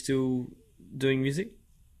 Are you still doing music?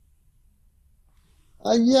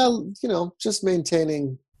 Yeah, just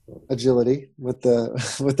maintaining agility with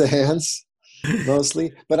the hands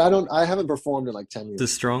mostly. But I haven't performed in like 10 years. The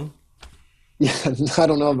strong? Yeah, I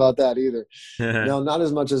don't know about that either. No, not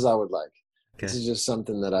as much as I would like. Okay. This is just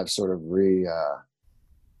something that I've sort of re-met.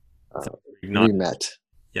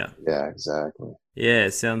 Yeah. Yeah, exactly. Yeah,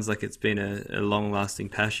 it sounds like it's been a long-lasting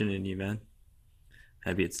passion in you, man.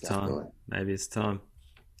 Maybe it's Definitely. time. Maybe it's time.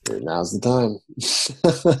 Yeah, now's the time.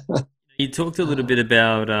 You talked a little bit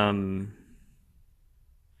about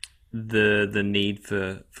the need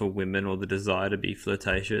for women, or the desire to be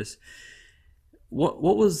flirtatious. What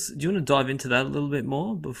was? Do you want to dive into that a little bit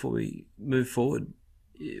more before we move forward?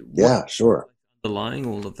 Yeah, sure. Underlying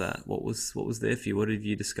all of that, what was there for you? What have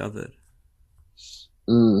you discovered?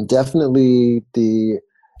 Definitely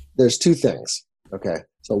there's two things. Okay.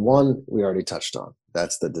 So one, we already touched on.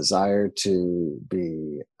 That's the desire to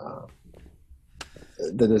be,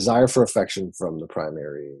 the desire for affection from the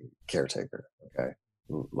primary caretaker. Okay.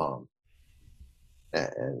 Mom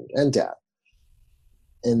and dad.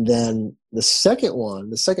 And then the second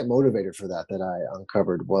motivator for that I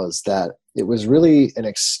uncovered was that it was really an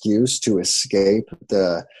excuse to escape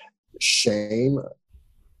the shame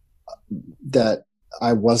that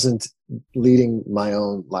I wasn't leading my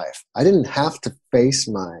own life. I didn't have to face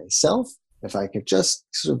myself if I could just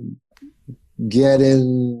sort of get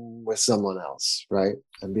in with someone else, right?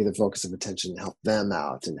 And be the focus of attention, and help them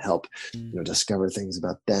out, and help, discover things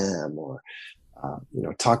about them, or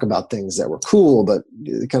talk about things that were cool, but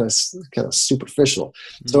kind of superficial.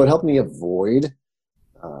 So it helped me avoid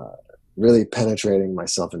really penetrating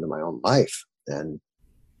myself into my own life and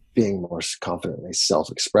being more confidently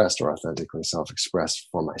self-expressed, or authentically self-expressed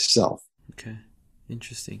for myself. Okay.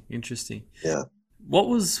 Interesting. Yeah. What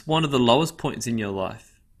was one of the lowest points in your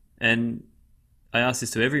life? And I ask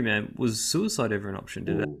this to every man, was suicide ever an option?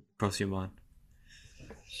 Did that cross your mind?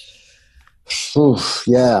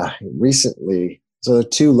 Yeah, recently. So the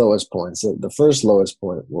two lowest points. The first lowest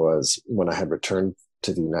point was when I had returned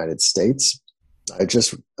to the United States. I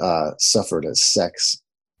just suffered a sex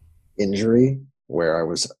injury where I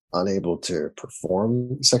was unable to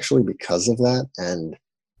perform sexually because of that. And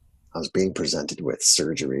I was being presented with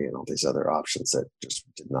surgery and all these other options that just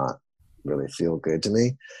did not really feel good to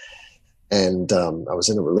me. And I was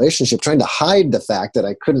in a relationship trying to hide the fact that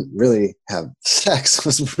I couldn't really have sex. It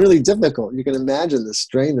was really difficult. You can imagine the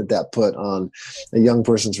strain that put on a young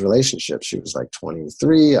person's relationship. She was like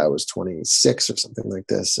 23, I was 26 or something like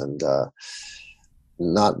this. And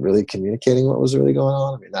not really communicating what was really going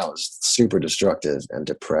on. I mean, that was super destructive and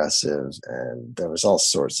depressive. And there was all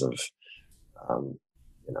sorts of,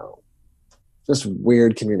 just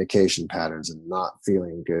weird communication patterns and not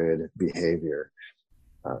feeling good behavior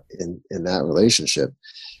in that relationship.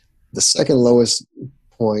 The second lowest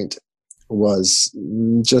point was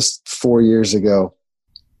just 4 years ago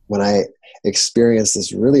when I experienced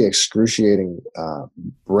this really excruciating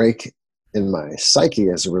break in my psyche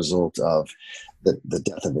as a result of the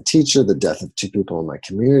death of a teacher, the death of two people in my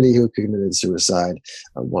community who committed suicide.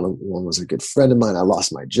 One was a good friend of mine. I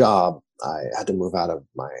lost my job. I had to move out of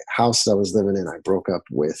my house that I was living in. I broke up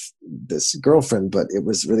with this girlfriend, but it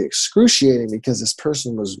was really excruciating because this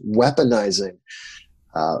person was weaponizing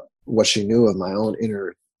what she knew of my own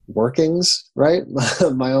inner workings, right?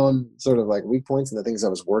 My own sort of like weak points and the things I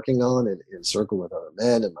was working on in circle with other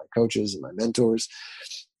men and my coaches and my mentors.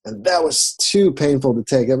 And that was too painful to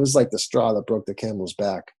take. It was like the straw that broke the camel's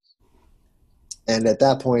back. And at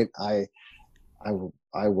that point, I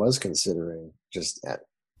was considering just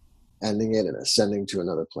ending it and ascending to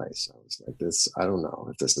another place. I was like, I don't know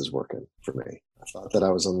if this is working for me. I thought that I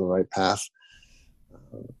was on the right path.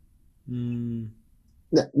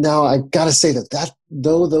 Now, I got to say that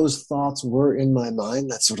though those thoughts were in my mind,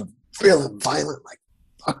 that sort of real violent, like,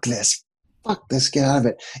 fuck this, get out of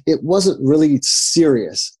it. It wasn't really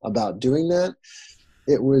serious about doing that.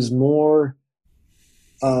 It was more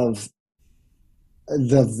of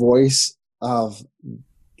the voice of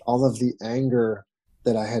all of the anger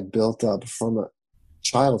that I had built up from a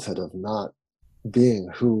childhood of not being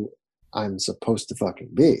who I'm supposed to fucking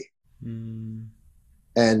be. Mm.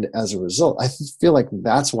 And as a result, I feel like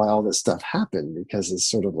that's why all this stuff happened, because it's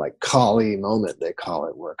sort of like Kali moment, they call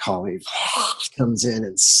it, where Kali comes in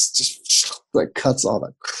and just like cuts all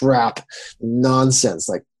the crap, nonsense,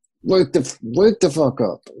 like wake the fuck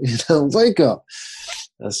up, wake up.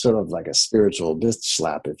 That's sort of like a spiritual bitch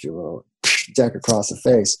slap, if you will, deck across the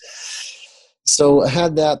face. So I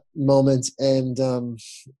had that moment, and I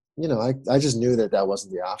just knew that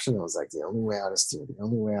wasn't the option. I was like, the only way out is through. The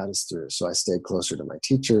only way out is through. So I stayed closer to my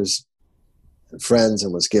teachers and friends,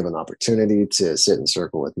 and was given opportunity to sit in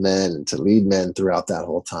circle with men and to lead men throughout that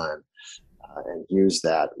whole time, and use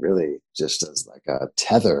that really just as like a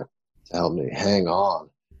tether to help me hang on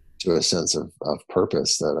to a sense of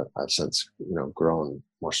purpose that I've since grown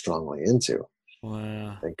more strongly into.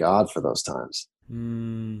 Wow. Thank God for those times.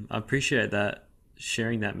 I appreciate that,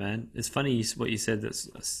 sharing that, man. It's funny what you said,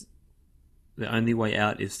 that's the only way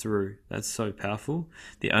out is through. That's so powerful.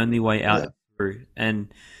 The only way out is through.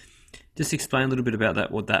 And just explain a little bit about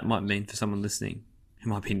that, what that might mean for someone listening who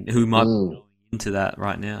might be going into that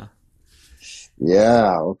right now.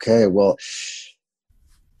 Yeah, okay. Well,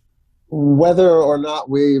 whether or not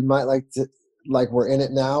we might like we're in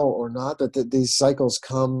it now or not, but these cycles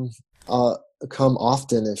come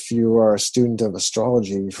often. If you are a student of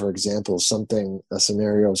astrology, for example, a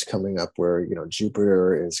scenario is coming up where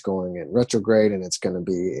Jupiter is going in retrograde, and it's going to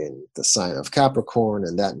be in the sign of Capricorn,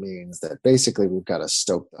 and that means that basically we've got to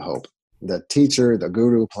stoke the hope. The teacher, the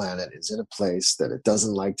guru planet, is in a place that it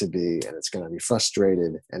doesn't like to be, and it's going to be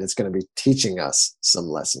frustrated, and it's going to be teaching us some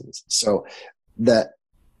lessons. So that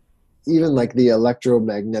even like the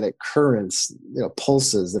electromagnetic currents,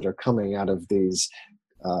 pulses that are coming out of these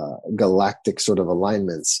galactic sort of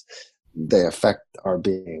alignments, they affect our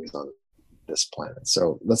beings on this planet.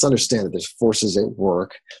 So let's understand that there's forces at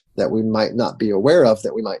work that we might not be aware of,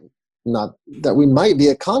 that we might be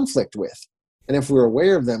at conflict with. And if we're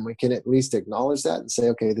aware of them, we can at least acknowledge that and say,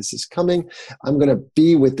 okay, this is coming. I'm going to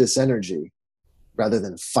be with this energy rather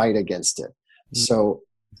than fight against it. Mm-hmm. So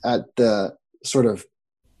at the sort of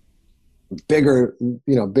bigger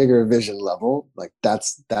vision level, like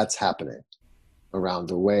that's happening around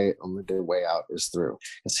the way out is through.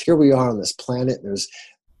 Because here we are on this planet. There's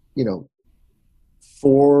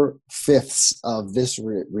 4/5 of this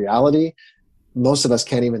reality most of us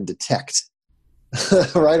can't even detect,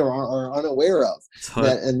 right, or are unaware of.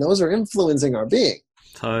 Totally. And those are influencing our being.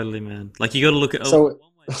 Totally, man. Like you got to look at. So,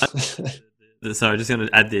 sorry, just going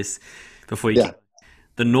to add this before you.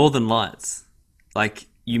 The northern lights, like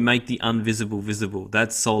you make the invisible visible.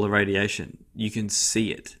 That's solar radiation. You can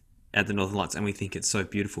see it at the northern lights, and we think it's so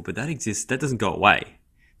beautiful, but that exists. That doesn't go away.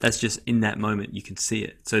 That's just in that moment you can see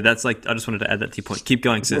it. So that's like, I just wanted to add that to your point. Keep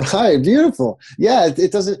going, sir. Right, beautiful. Yeah,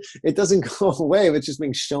 it doesn't go away. It's just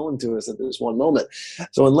being shown to us at this one moment.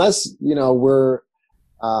 So unless we're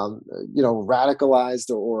radicalized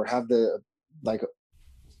or have the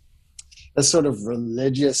a sort of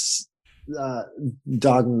religious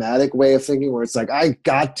dogmatic way of thinking, where it's like, I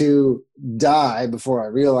got to die before I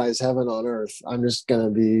realize heaven on earth, I'm just going to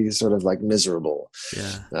be sort of like miserable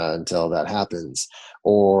until that happens.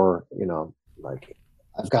 Or, like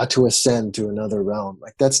I've got to ascend to another realm.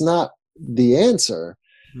 Like that's not the answer,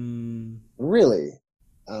 really.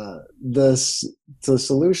 The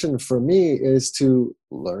solution for me is to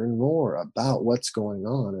learn more about what's going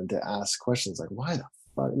on and to ask questions like, why the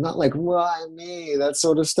fuck? Not like, why me? That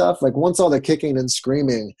sort of stuff. Like once all the kicking and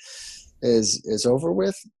screaming is over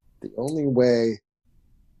with, the only way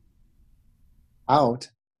out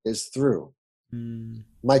is through.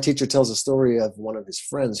 My teacher tells a story of one of his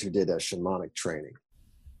friends who did a shamanic training.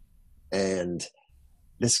 And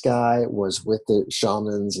this guy was with the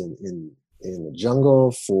shamans in the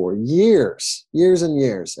jungle for years and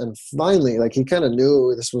years. And finally, like he kind of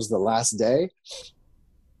knew this was the last day.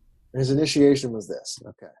 His initiation was this.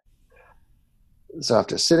 Okay. So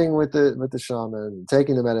after sitting with the shaman,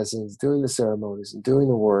 taking the medicines, doing the ceremonies, and doing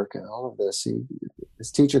the work and all of this,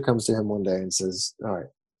 his teacher comes to him one day and says, all right,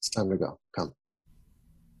 it's time to go. Come.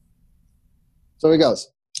 So he goes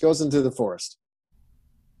into the forest.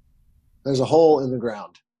 There's a hole in the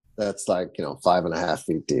ground that's like, 5.5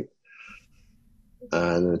 feet deep.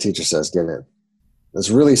 And the teacher says, get in. It's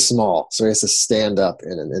really small, so he has to stand up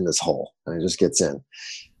in this hole, and he just gets in.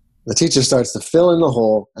 The teacher starts to fill in the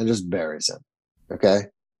hole and just buries him. Okay?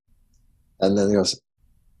 And then he goes,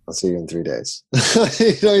 I'll see you in 3 days.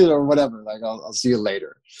 Or whatever. Like, I'll see you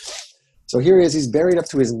later. So here he is. He's buried up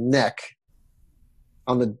to his neck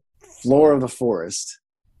on the floor of the forest.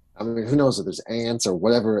 I mean, who knows if there's ants or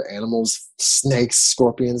whatever animals, snakes,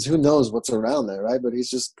 scorpions, who knows what's around there, right? But he's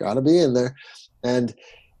just got to be in there. And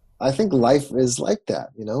I think life is like that,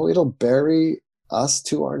 it'll bury us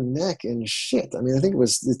to our neck in shit. I mean, I think it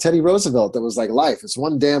was Teddy Roosevelt that was like, life, it's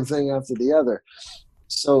one damn thing after the other.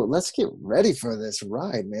 So let's get ready for this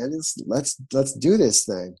ride, man. Let's do this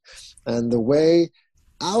thing. And the way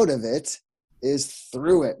out of it is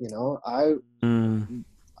through it.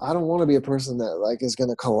 I don't want to be a person that like is going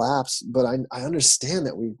to collapse, but I understand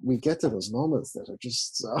that we get to those moments that are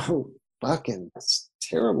just so fucking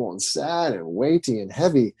terrible and sad and weighty and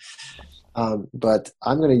heavy. But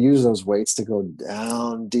I'm going to use those weights to go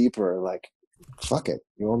down deeper. Like, fuck it.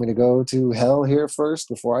 You want me to go to hell here first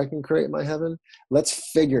before I can create my heaven?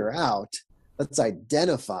 Let's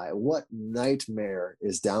identify what nightmare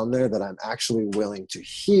is down there that I'm actually willing to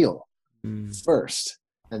heal first.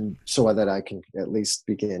 And so that I can at least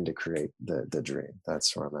begin to create the dream.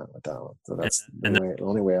 That's where I'm at with that one. So that's the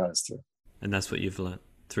only way out is through. And that's what you've learned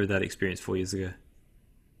through that experience 4 years ago.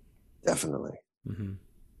 Definitely. Mm-hmm.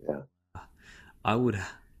 Yeah. I would.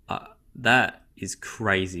 That is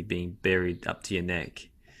crazy, being buried up to your neck.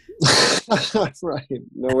 Right.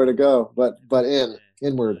 Nowhere to go, but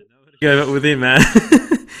inward. Go within, man.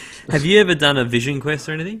 Have you ever done a vision quest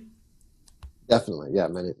or anything? Definitely. Yeah.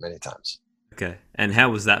 Many times. Okay. And how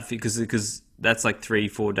was that? Because that's like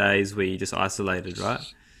 3-4 days where you're just isolated, right?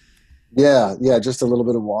 Yeah. Just a little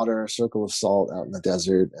bit of water, a circle of salt out in the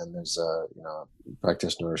desert, and there's a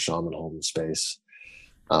practitioner or shaman holding space.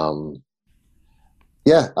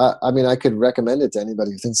 Yeah, I mean, I could recommend it to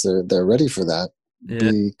anybody who thinks they're ready for that,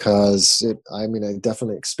 because I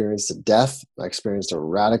definitely experienced a death. I experienced a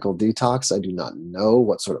radical detox. I do not know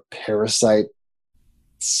what sort of parasite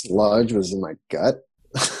sludge was in my gut,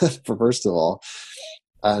 first of all.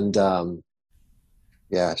 And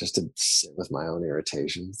just to sit with my own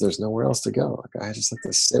irritations. There's nowhere else to go. Like, I just have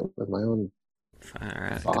to sit with my own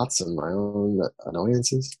thoughts and my own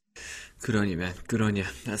annoyances. Good on you, man. Good on you.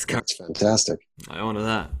 That's fantastic. I honor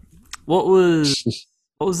that. What was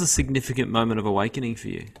the significant moment of awakening for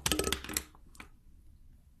you?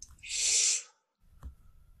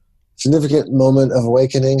 Significant moment of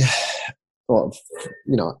awakening? Well,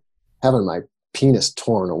 having my penis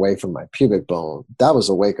torn away from my pubic bone, that was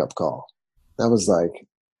a wake-up call. That was like,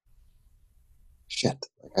 shit.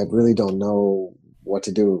 I really don't know what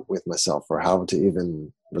to do with myself or how to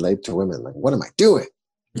even relate to women. Like, what am I doing?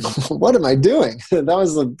 What am I doing? That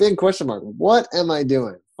was a big question mark. What am I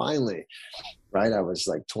doing? Finally, right? I was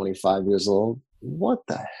like 25 years old. What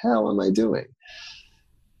the hell am I doing?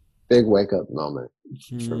 Big wake-up moment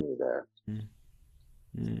for me there.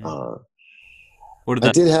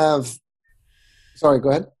 I did have... Sorry,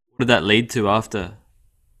 go ahead. What did that lead to after?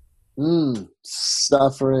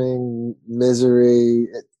 Suffering, misery.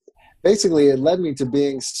 Basically, it led me to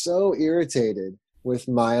being so irritated with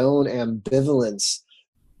my own ambivalence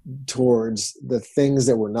towards the things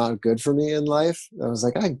that were not good for me in life. I was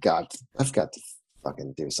like, I've got to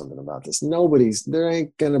fucking do something about this. There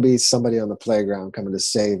ain't gonna be somebody on the playground coming to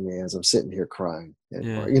save me as I'm sitting here crying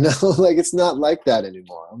anymore. Like, it's not like that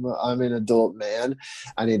anymore. I'm an adult man.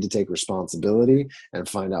 I need to take responsibility and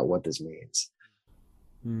find out what this means.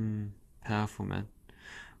 Powerful, man.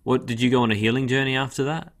 What did you go on a healing journey after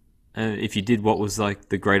that? If you did, what was like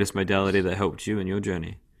the greatest modality that helped you in your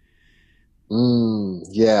journey?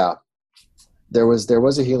 Yeah, there was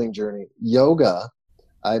a healing journey. Yoga.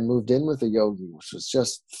 I moved in with a yogi, which was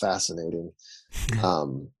just fascinating.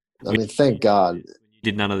 Thank God. You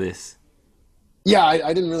did none of this. Yeah,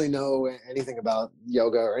 I didn't really know anything about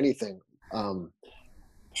yoga or anything.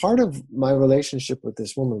 Part of my relationship with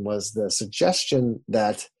this woman was the suggestion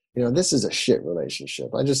that, this is a shit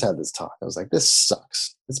relationship. I just had this talk. I was like, this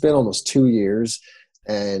sucks. It's been almost 2 years,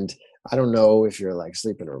 and I don't know if you're like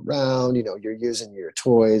sleeping around, you're using your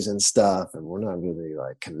toys and stuff, and we're not really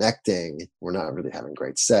like connecting. We're not really having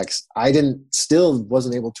great sex. Still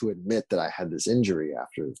wasn't able to admit that I had this injury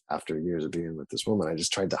after years of being with this woman. I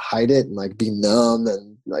just tried to hide it and like be numb,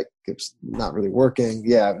 and like it's not really working.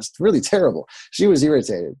 Yeah, it was really terrible. She was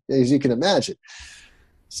irritated, as you can imagine.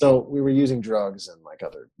 So we were using drugs and like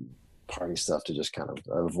other party stuff to just kind of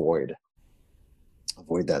avoid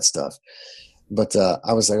that stuff. But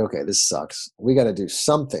I was like, okay, this sucks. We got to do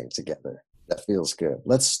something together that feels good.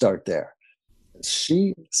 Let's start there. And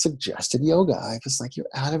she suggested yoga. I was like, you're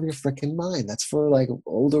out of your freaking mind. That's for like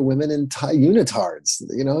older women and unitards.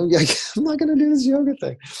 I'm not going to do this yoga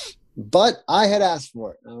thing. But I had asked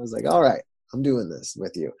for it. I was like, all right, I'm doing this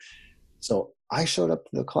with you. So I showed up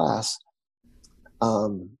to the class.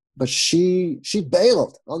 but she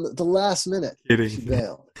bailed on the last minute. Kidding. She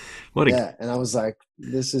bailed. What a Yeah. And I was like,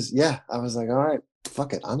 I was like, all right,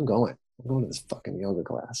 fuck it. I'm going to this fucking yoga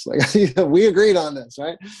class. Like, we agreed on this,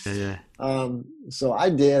 right? yeah. So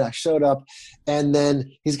I did. I showed up, and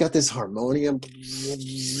then he's got this harmonium, and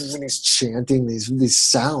he's chanting these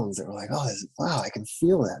sounds that were like, oh, wow, I can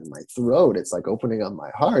feel that in my throat. It's like opening up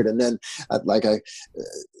my heart. And then,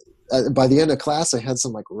 by the end of class, I had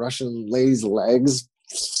some like Russian lady's legs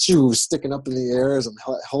sticking up in the air as I'm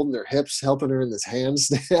holding her hips, helping her in this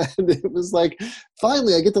handstand. It was like,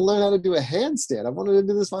 finally, I get to learn how to do a handstand. I've wanted to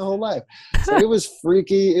do this my whole life. So it was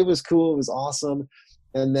freaky. It was cool. It was awesome.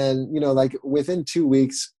 And then, like within 2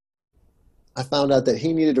 weeks, I found out that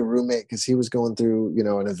he needed a roommate because he was going through,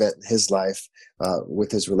 an event in his life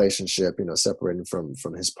with his relationship, separating from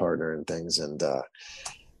his partner and things. And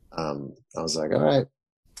I was like, all right,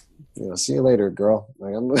 see you later, girl.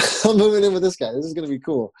 Like, I'm moving in with this guy. This is going to be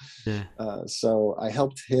cool. Yeah. So I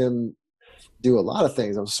helped him do a lot of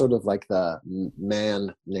things. I was sort of like the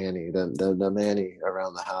man nanny, the nanny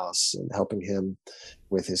around the house, and helping him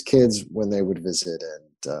with his kids when they would visit, and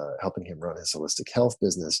helping him run his holistic health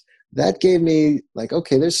business. That gave me like,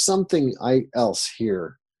 okay, there's something else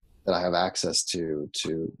here that I have access to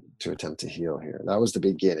attempt to heal here. That was the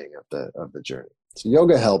beginning of the journey. So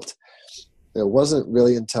yoga helped. It wasn't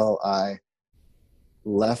really until I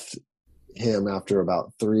left him after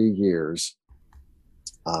about 3 years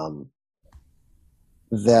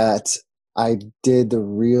that I did the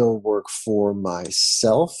real work for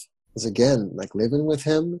myself. Because again, like living with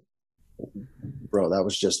him, bro, that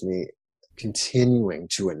was just me continuing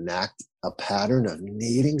to enact a pattern of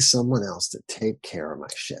needing someone else to take care of my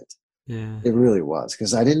shit. Yeah. It really was,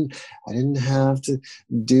 because I didn't have to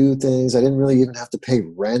do things. I didn't really even have to pay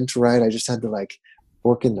rent, right? I just had to like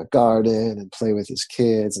work in the garden and play with his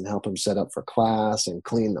kids and help him set up for class and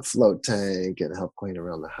clean the float tank and help clean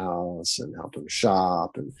around the house and help him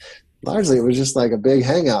shop. And largely it was just like a big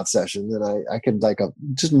hangout session that I could like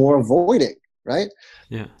just more avoiding, right?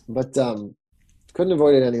 Yeah. But couldn't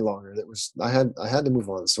avoid it any longer. I had to move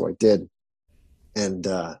on, so I did. And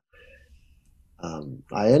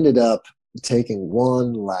I ended up taking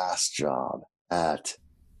one last job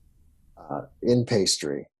in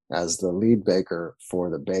pastry as the lead baker for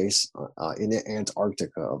the base in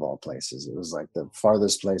Antarctica, of all places. It was like the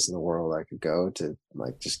farthest place in the world I could go to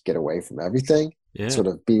like just get away from everything, sort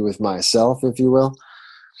of be with myself, if you will.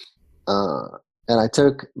 And I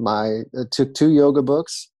took 2 yoga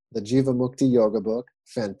books, the Jiva Mukti yoga book,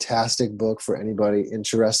 fantastic book for anybody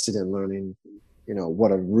interested in learning,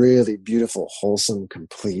 what a really beautiful, wholesome,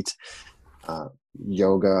 complete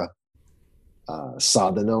yoga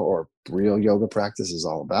sadhana or real yoga practice is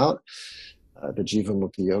all about. The Jiva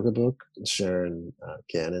Mukti yoga book, Sharon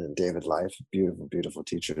Gannon and David Life, beautiful, beautiful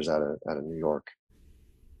teachers out of New York.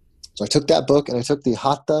 So I took that book and I took the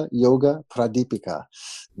Hatha Yoga Pradipika,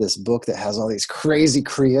 this book that has all these crazy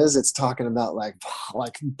kriyas. It's talking about like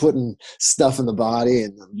putting stuff in the body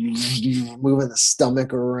and moving the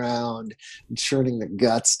stomach around, and churning the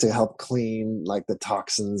guts to help clean like the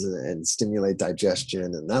toxins and stimulate digestion.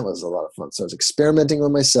 And that was a lot of fun. So I was experimenting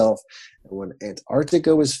on myself. And when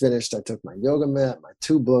Antarctica was finished, I took my yoga mat, my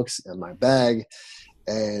 2 books, and my bag.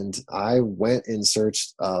 And I went in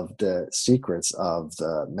search of the secrets of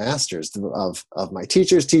the masters, of my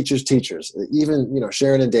teachers, even,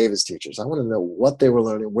 Sharon and David's teachers. I want to know what they were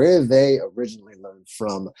learning, where they originally learned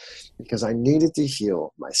from, because I needed to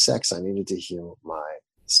heal my sex. I needed to heal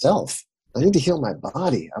myself. I needed to heal my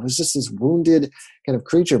body. I was just this wounded kind of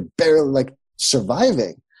creature, barely like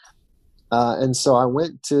surviving. And so I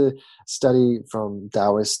went to study from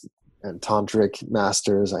Taoist and tantric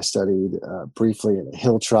masters. I studied briefly in a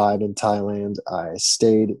hill tribe in Thailand. I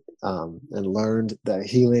stayed and learned the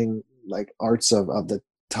healing like arts of the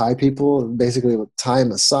Thai people. Basically, with Thai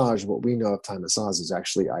massage, what we know of Thai massage is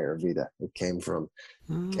actually Ayurveda. It came from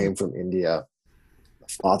India. The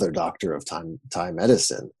father doctor of Thai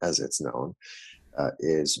medicine, as it's known,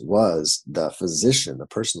 was the physician, the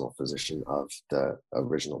personal physician of the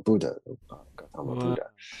original Buddha, Gautama Buddha.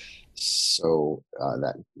 So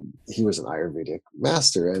that he was an Ayurvedic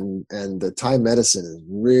master, and the Thai medicine is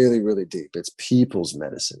really, really deep. It's people's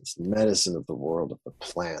medicine. It's medicine of the world, of the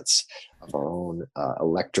plants, of our own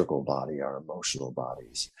electrical body, our emotional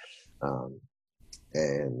bodies.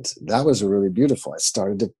 And that was really beautiful. I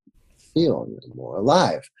started to feel more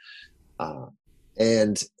alive.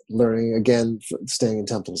 And learning, again, staying in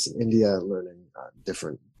temples in India, learning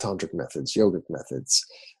different tantric methods, yogic methods,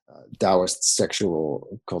 Taoist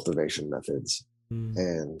sexual cultivation methods,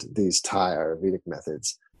 and these Thai Ayurvedic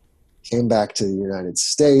methods. came back to the United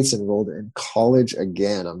States, enrolled in college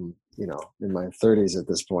again. I'm, in my 30s at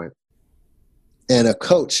this point. And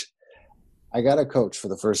I got a coach for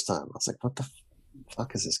the first time. I was like, what the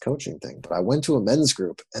fuck is this coaching thing? But I went to a men's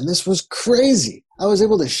group, and this was crazy. I was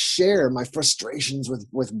able to share my frustrations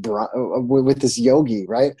with this yogi,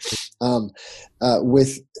 right?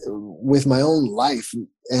 With my own life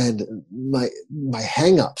and my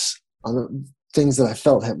hangups on the things that I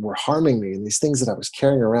felt were harming me, and these things that I was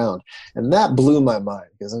carrying around. And that blew my mind,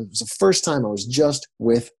 because it was the first time I was just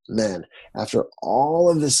with men after all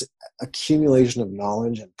of this accumulation of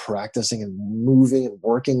knowledge and practicing and moving and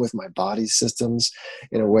working with my body systems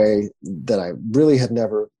in a way that I really had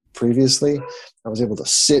never previously. I was able to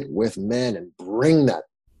sit with men and bring that,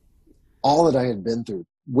 all that I had been through,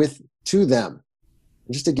 to them,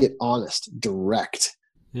 just to get honest, direct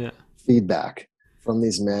feedback from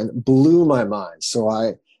these men. Blew my mind. So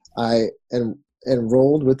I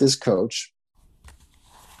enrolled with this coach.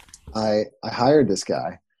 I hired this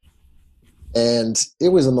guy, and it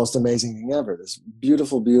was the most amazing thing ever. This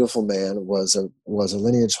beautiful, beautiful man was a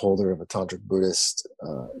lineage holder of a Tantric Buddhist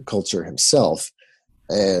culture himself,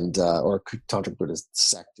 and or Tantric Buddhist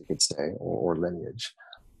sect, you could say, or lineage.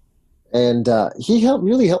 And he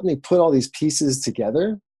really helped me put all these pieces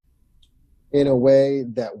together in a way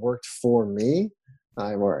that worked for me,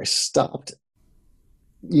 where I stopped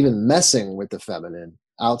even messing with the feminine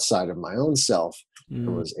outside of my own self,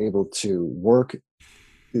 and was able to work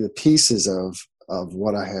the pieces of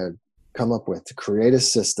what I had come up with to create a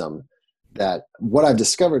system that, what I've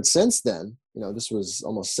discovered since then, this was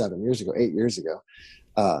almost 8 years ago,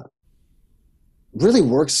 really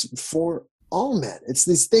works for all men. It's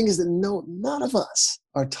these things that none of us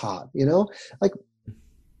are taught, like,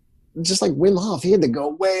 just like Wim Hof, he had to go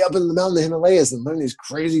way up in the mountain of the Himalayas and learn these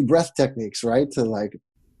crazy breath techniques, right? To like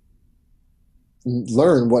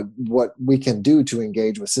learn what we can do to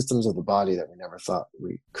engage with systems of the body that we never thought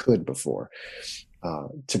we could before,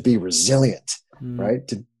 to be resilient, right?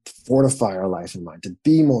 To fortify our life and mind, to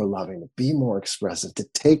be more loving, to be more expressive, to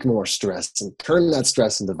take more stress and turn that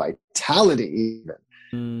stress into vitality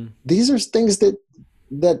even. These are things that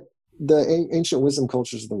the ancient wisdom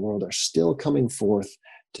cultures of the world are still coming forth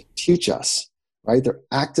to teach us, right? They're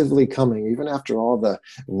actively coming, even after all the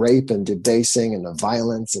rape and debasing and the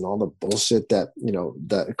violence and all the bullshit that,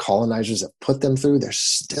 the colonizers have put them through. They're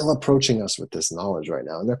still approaching us with this knowledge right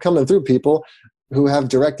now. And they're coming through people who have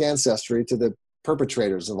direct ancestry to the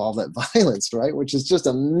perpetrators of all that violence, right? Which is just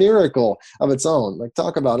a miracle of its own. Like,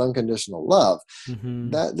 talk about unconditional love.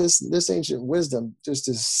 That this ancient wisdom just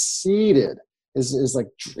is seeded, is like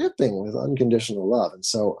dripping with unconditional love. And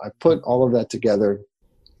so I put all of that together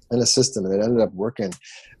in a system, and it ended up working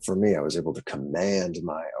for me. I was able to command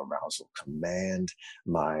my arousal, command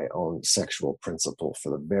my own sexual principle for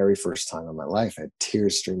the very first time in my life. I had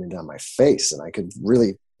tears streaming down my face, and I could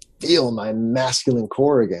really feel my masculine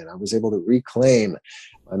core again. I was able to reclaim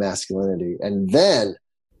my masculinity. And then,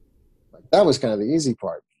 that was kind of the easy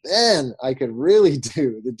part. Then I could really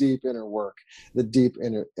do the deep inner work, the deep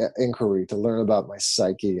inner inquiry, to learn about my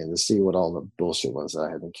psyche and to see what all the bullshit was that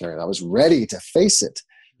I had been carrying. I was ready to face it.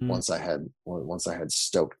 Once I had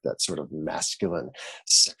stoked that sort of masculine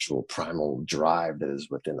sexual primal drive that is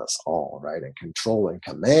within us all, right? And control and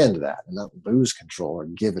command that, and not lose control or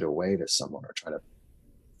give it away to someone or try to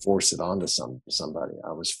force it onto somebody.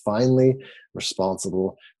 I was finally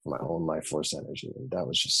responsible for my own life force energy. And that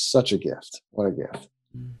was just such a gift. What a gift.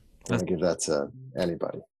 I want to give that to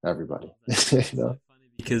anybody, everybody.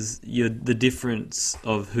 Because the difference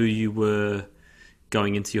of who you were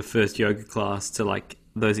going into your first yoga class to like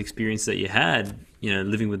those experiences that you had,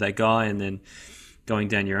 living with that guy and then going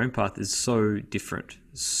down your own path is so different.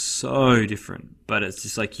 But it's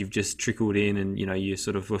just like you've just trickled in and, you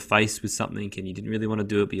sort of were faced with something and you didn't really want to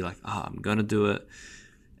do it, but you're like, I'm going to do it.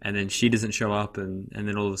 And then she doesn't show up and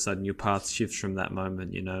then all of a sudden your path shifts from that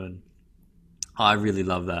moment, and I really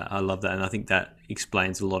love that. I love that. And I think that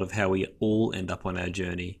explains a lot of how we all end up on our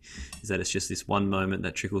journey, is that it's just this one moment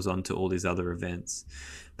that trickles on to all these other events.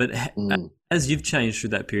 But as you've changed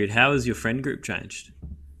through that period, how has your friend group changed?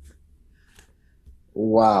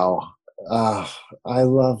 Wow. I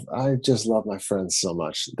just love my friends so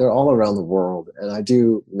much. They're all around the world, and I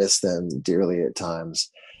do miss them dearly at times.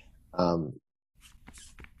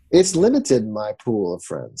 It's limited my pool of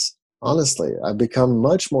friends. Honestly, I've become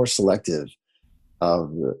much more selective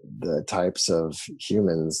of the types of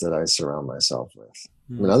humans that I surround myself with.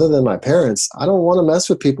 I mean, other than my parents, I don't want to mess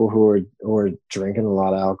with people who are drinking a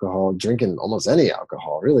lot of alcohol, drinking almost any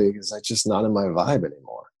alcohol, really, because that's just not in my vibe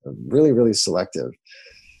anymore. I'm really, really selective.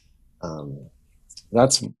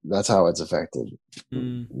 That's how it's affected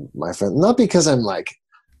Mm. my friend. Not because I'm like,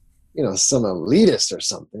 some elitist or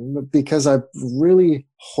something, but because I really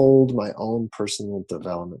hold my own personal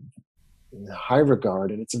development in high regard,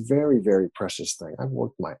 and it's a very, very precious thing. I've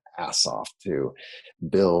worked my ass off to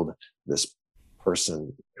build this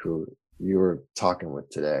person who you were talking with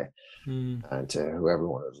today, Mm. and to whoever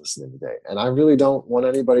is listening today. And I really don't want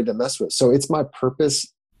anybody to mess with. So it's my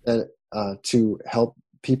purpose to help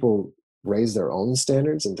people raise their own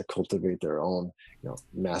standards and to cultivate their own,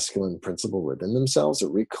 masculine principle within themselves, to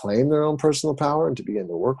reclaim their own personal power and to begin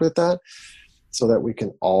to work with that, so that we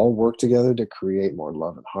can all work together to create more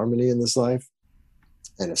love and harmony in this life.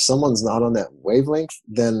 And if someone's not on that wavelength,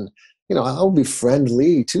 then, I'll be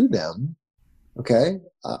friendly to them. Okay.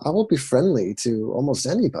 I will be friendly to almost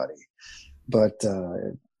anybody, but,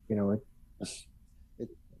 it,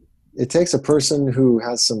 it takes a person who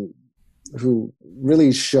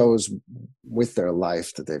really shows with their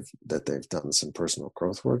life that they've done some personal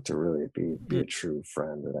growth work to really be a true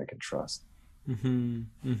friend that I can trust. Mm-hmm.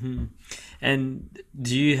 Mm-hmm. And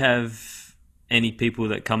do you have any people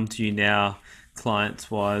that come to you now,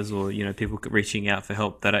 clients wise, or people reaching out for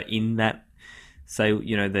help that are in that, say,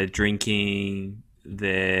 they're drinking,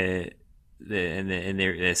 they're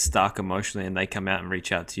stuck emotionally, and they come out and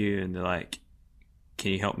reach out to you and they're like,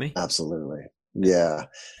 can you help me? Absolutely. Yeah.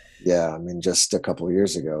 I mean, just a couple of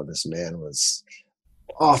years ago, this man was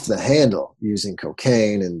off the handle using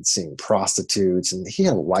cocaine and seeing prostitutes, and he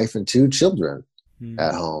had a wife and 2 children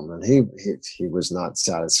at home, and he was not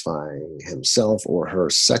satisfying himself or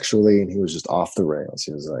her sexually, and he was just off the rails.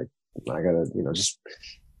 He was like, I gotta, just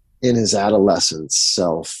in his adolescence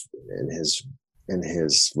self, in his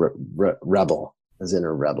rebel, his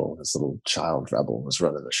inner rebel, his little child rebel was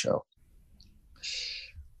running the show.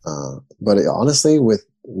 But honestly, with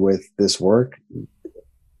this work,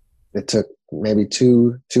 it took maybe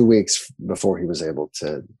two weeks before he was able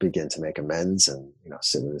to begin to make amends and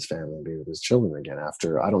sit with his family and be with his children again.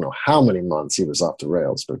 After I don't know how many months he was off the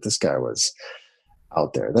rails, but this guy was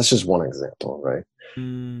out there. That's just one example, right?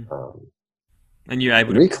 And you're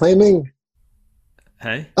able to reclaiming.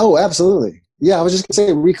 Hey. Oh, absolutely. Yeah, I was just gonna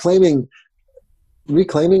say reclaiming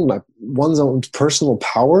one's own personal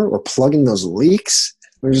power, or plugging those leaks.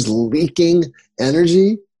 We're just leaking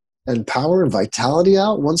energy and power and vitality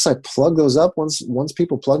out. Once I plug those up, once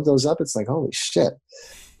people plug those up, it's like, holy shit,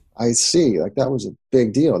 I see. Like, that was a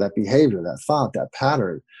big deal. That behavior, that thought, that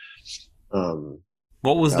pattern.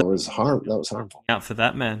 What was that was harmful out for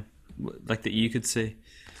that man, like that you could see?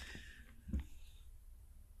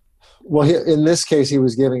 Well, in this case, he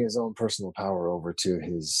was giving his own personal power over to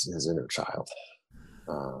his inner child.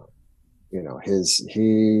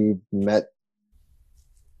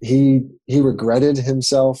 He regretted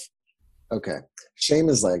himself. Okay. Shame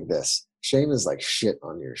is like this. Shame is like shit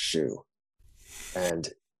on your shoe. And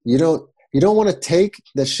you don't want to take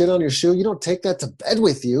the shit on your shoe. You don't take that to bed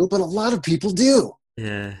with you, but a lot of people do.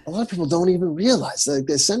 Yeah. A lot of people don't even realize that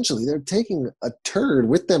essentially they're taking a turd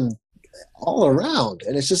with them all around,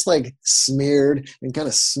 and it's just like smeared and kind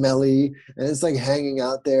of smelly, and it's like hanging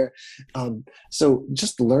out there. So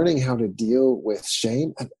just learning how to deal with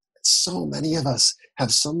shame. So many of us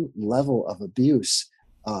have some level of abuse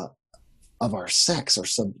of our sex, or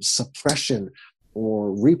some suppression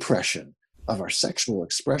or repression of our sexual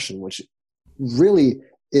expression, which really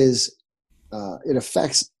is it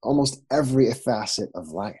affects almost every facet of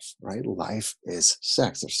life, right? Life is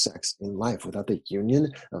sex. There's sex in life. Without the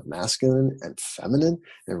union of masculine and feminine,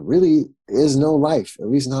 there really is no life, at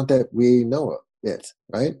least not that we know it,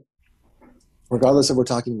 right? Regardless if we're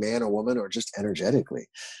talking man or woman or just energetically.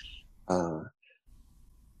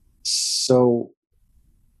 So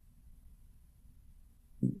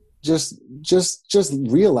just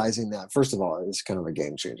realizing that, first of all, is kind of a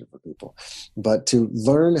game changer for people. But to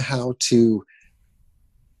learn how to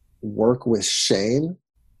work with shame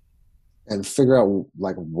and figure out,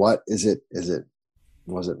 like, what is it?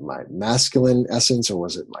 Was it my masculine essence, or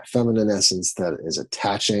was it my feminine essence that is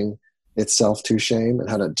attaching itself to shame,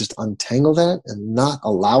 and how to just untangle that and not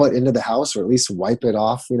allow it into the house, or at least wipe it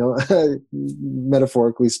off,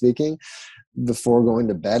 metaphorically speaking, before going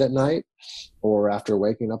to bed at night or after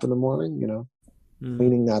waking up in the morning,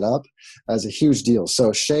 cleaning that up as a huge deal.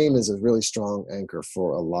 So shame is a really strong anchor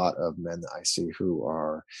for a lot of men that I see who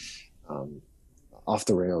are off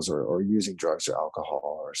the rails, or using drugs or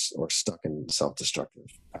alcohol, or stuck in self-destructive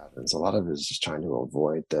patterns. A lot of it is just trying to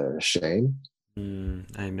avoid the shame.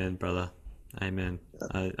 Amen, brother. Amen.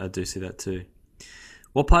 Yeah. I do see that too.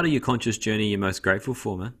 What part of your conscious journey are you most grateful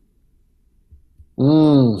for, man?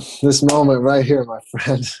 This moment right here, my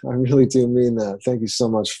friend. I really do mean that. Thank you so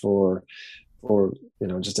much for for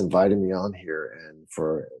just inviting me on here and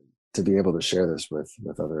for to be able to share this with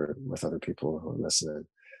other people who are listening.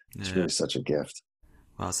 It's really such a gift.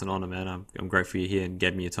 Well, it's an honor, man. I'm grateful you're here and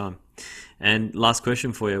gave me your time. And last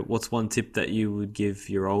question for you: what's one tip that you would give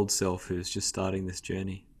your old self who's just starting this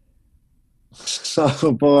journey?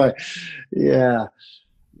 Oh boy, yeah.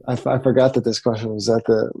 I forgot that this question was at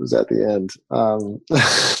the end.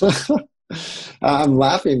 I'm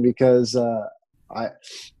laughing because I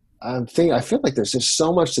feel like there's just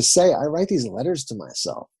so much to say. I write these letters to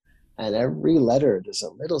myself, and every letter there's a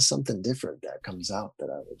little something different that comes out that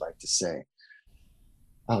I would like to say.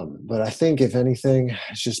 But I think if anything,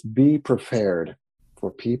 just be prepared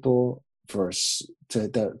for people.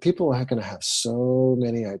 That people are going to have so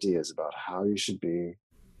many ideas about how you should be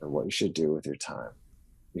and what you should do with your time.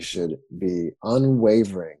 You should be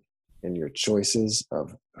unwavering in your choices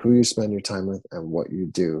of who you spend your time with and what you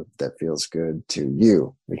do that feels good to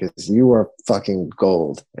you, because you are fucking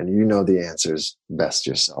gold and you know the answers best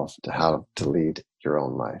yourself to how to lead your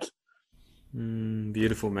own life.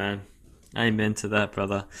 Beautiful, man. Amen to that,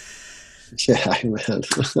 brother. Yeah, amen.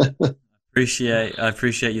 I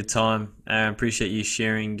appreciate your time. I appreciate you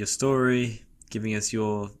sharing your story, giving us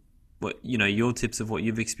your tips of what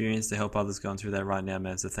you've experienced to help others going through that right now,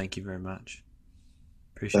 man. So thank you very much.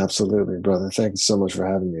 Appreciate Absolutely, brother. Thank you so much for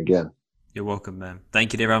having me again. You're welcome, man.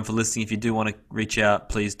 Thank you to everyone for listening. If you do want to reach out,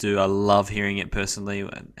 please do. I love hearing it personally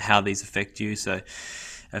and how these affect you. So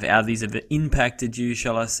how these have impacted you,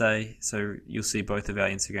 shall I say. So you'll see both of our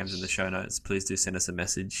Instagrams in the show notes. Please do send us a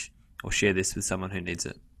message or share this with someone who needs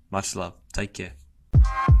it. Much love. Take care.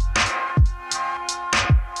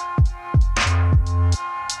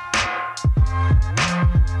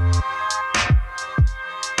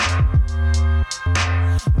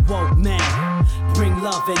 Woke man, bring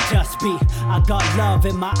love and just be. I got love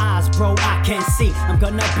in my eyes, bro, I can see. I'm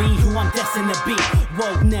gonna be who I'm destined to be.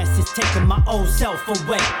 Wokeness is taking my old self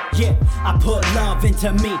away. Yeah, I put love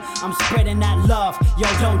into me. I'm spreading that love, yo,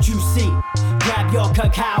 don't you see? Grab your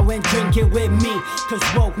cacao and drink it with me, cause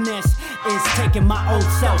wokeness is taking my old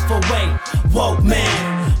self away. Woke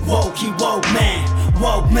man, wokey woke man,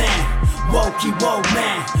 woke man, wokey woke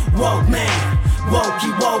man, woke man,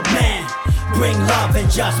 wokey woke man. Bring love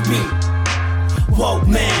and just be. Woke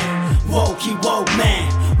man, wokey woke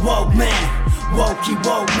man, woke man, wokey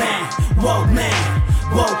woke man, woke man,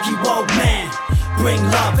 wokey woke man. Bring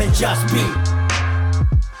love and just be.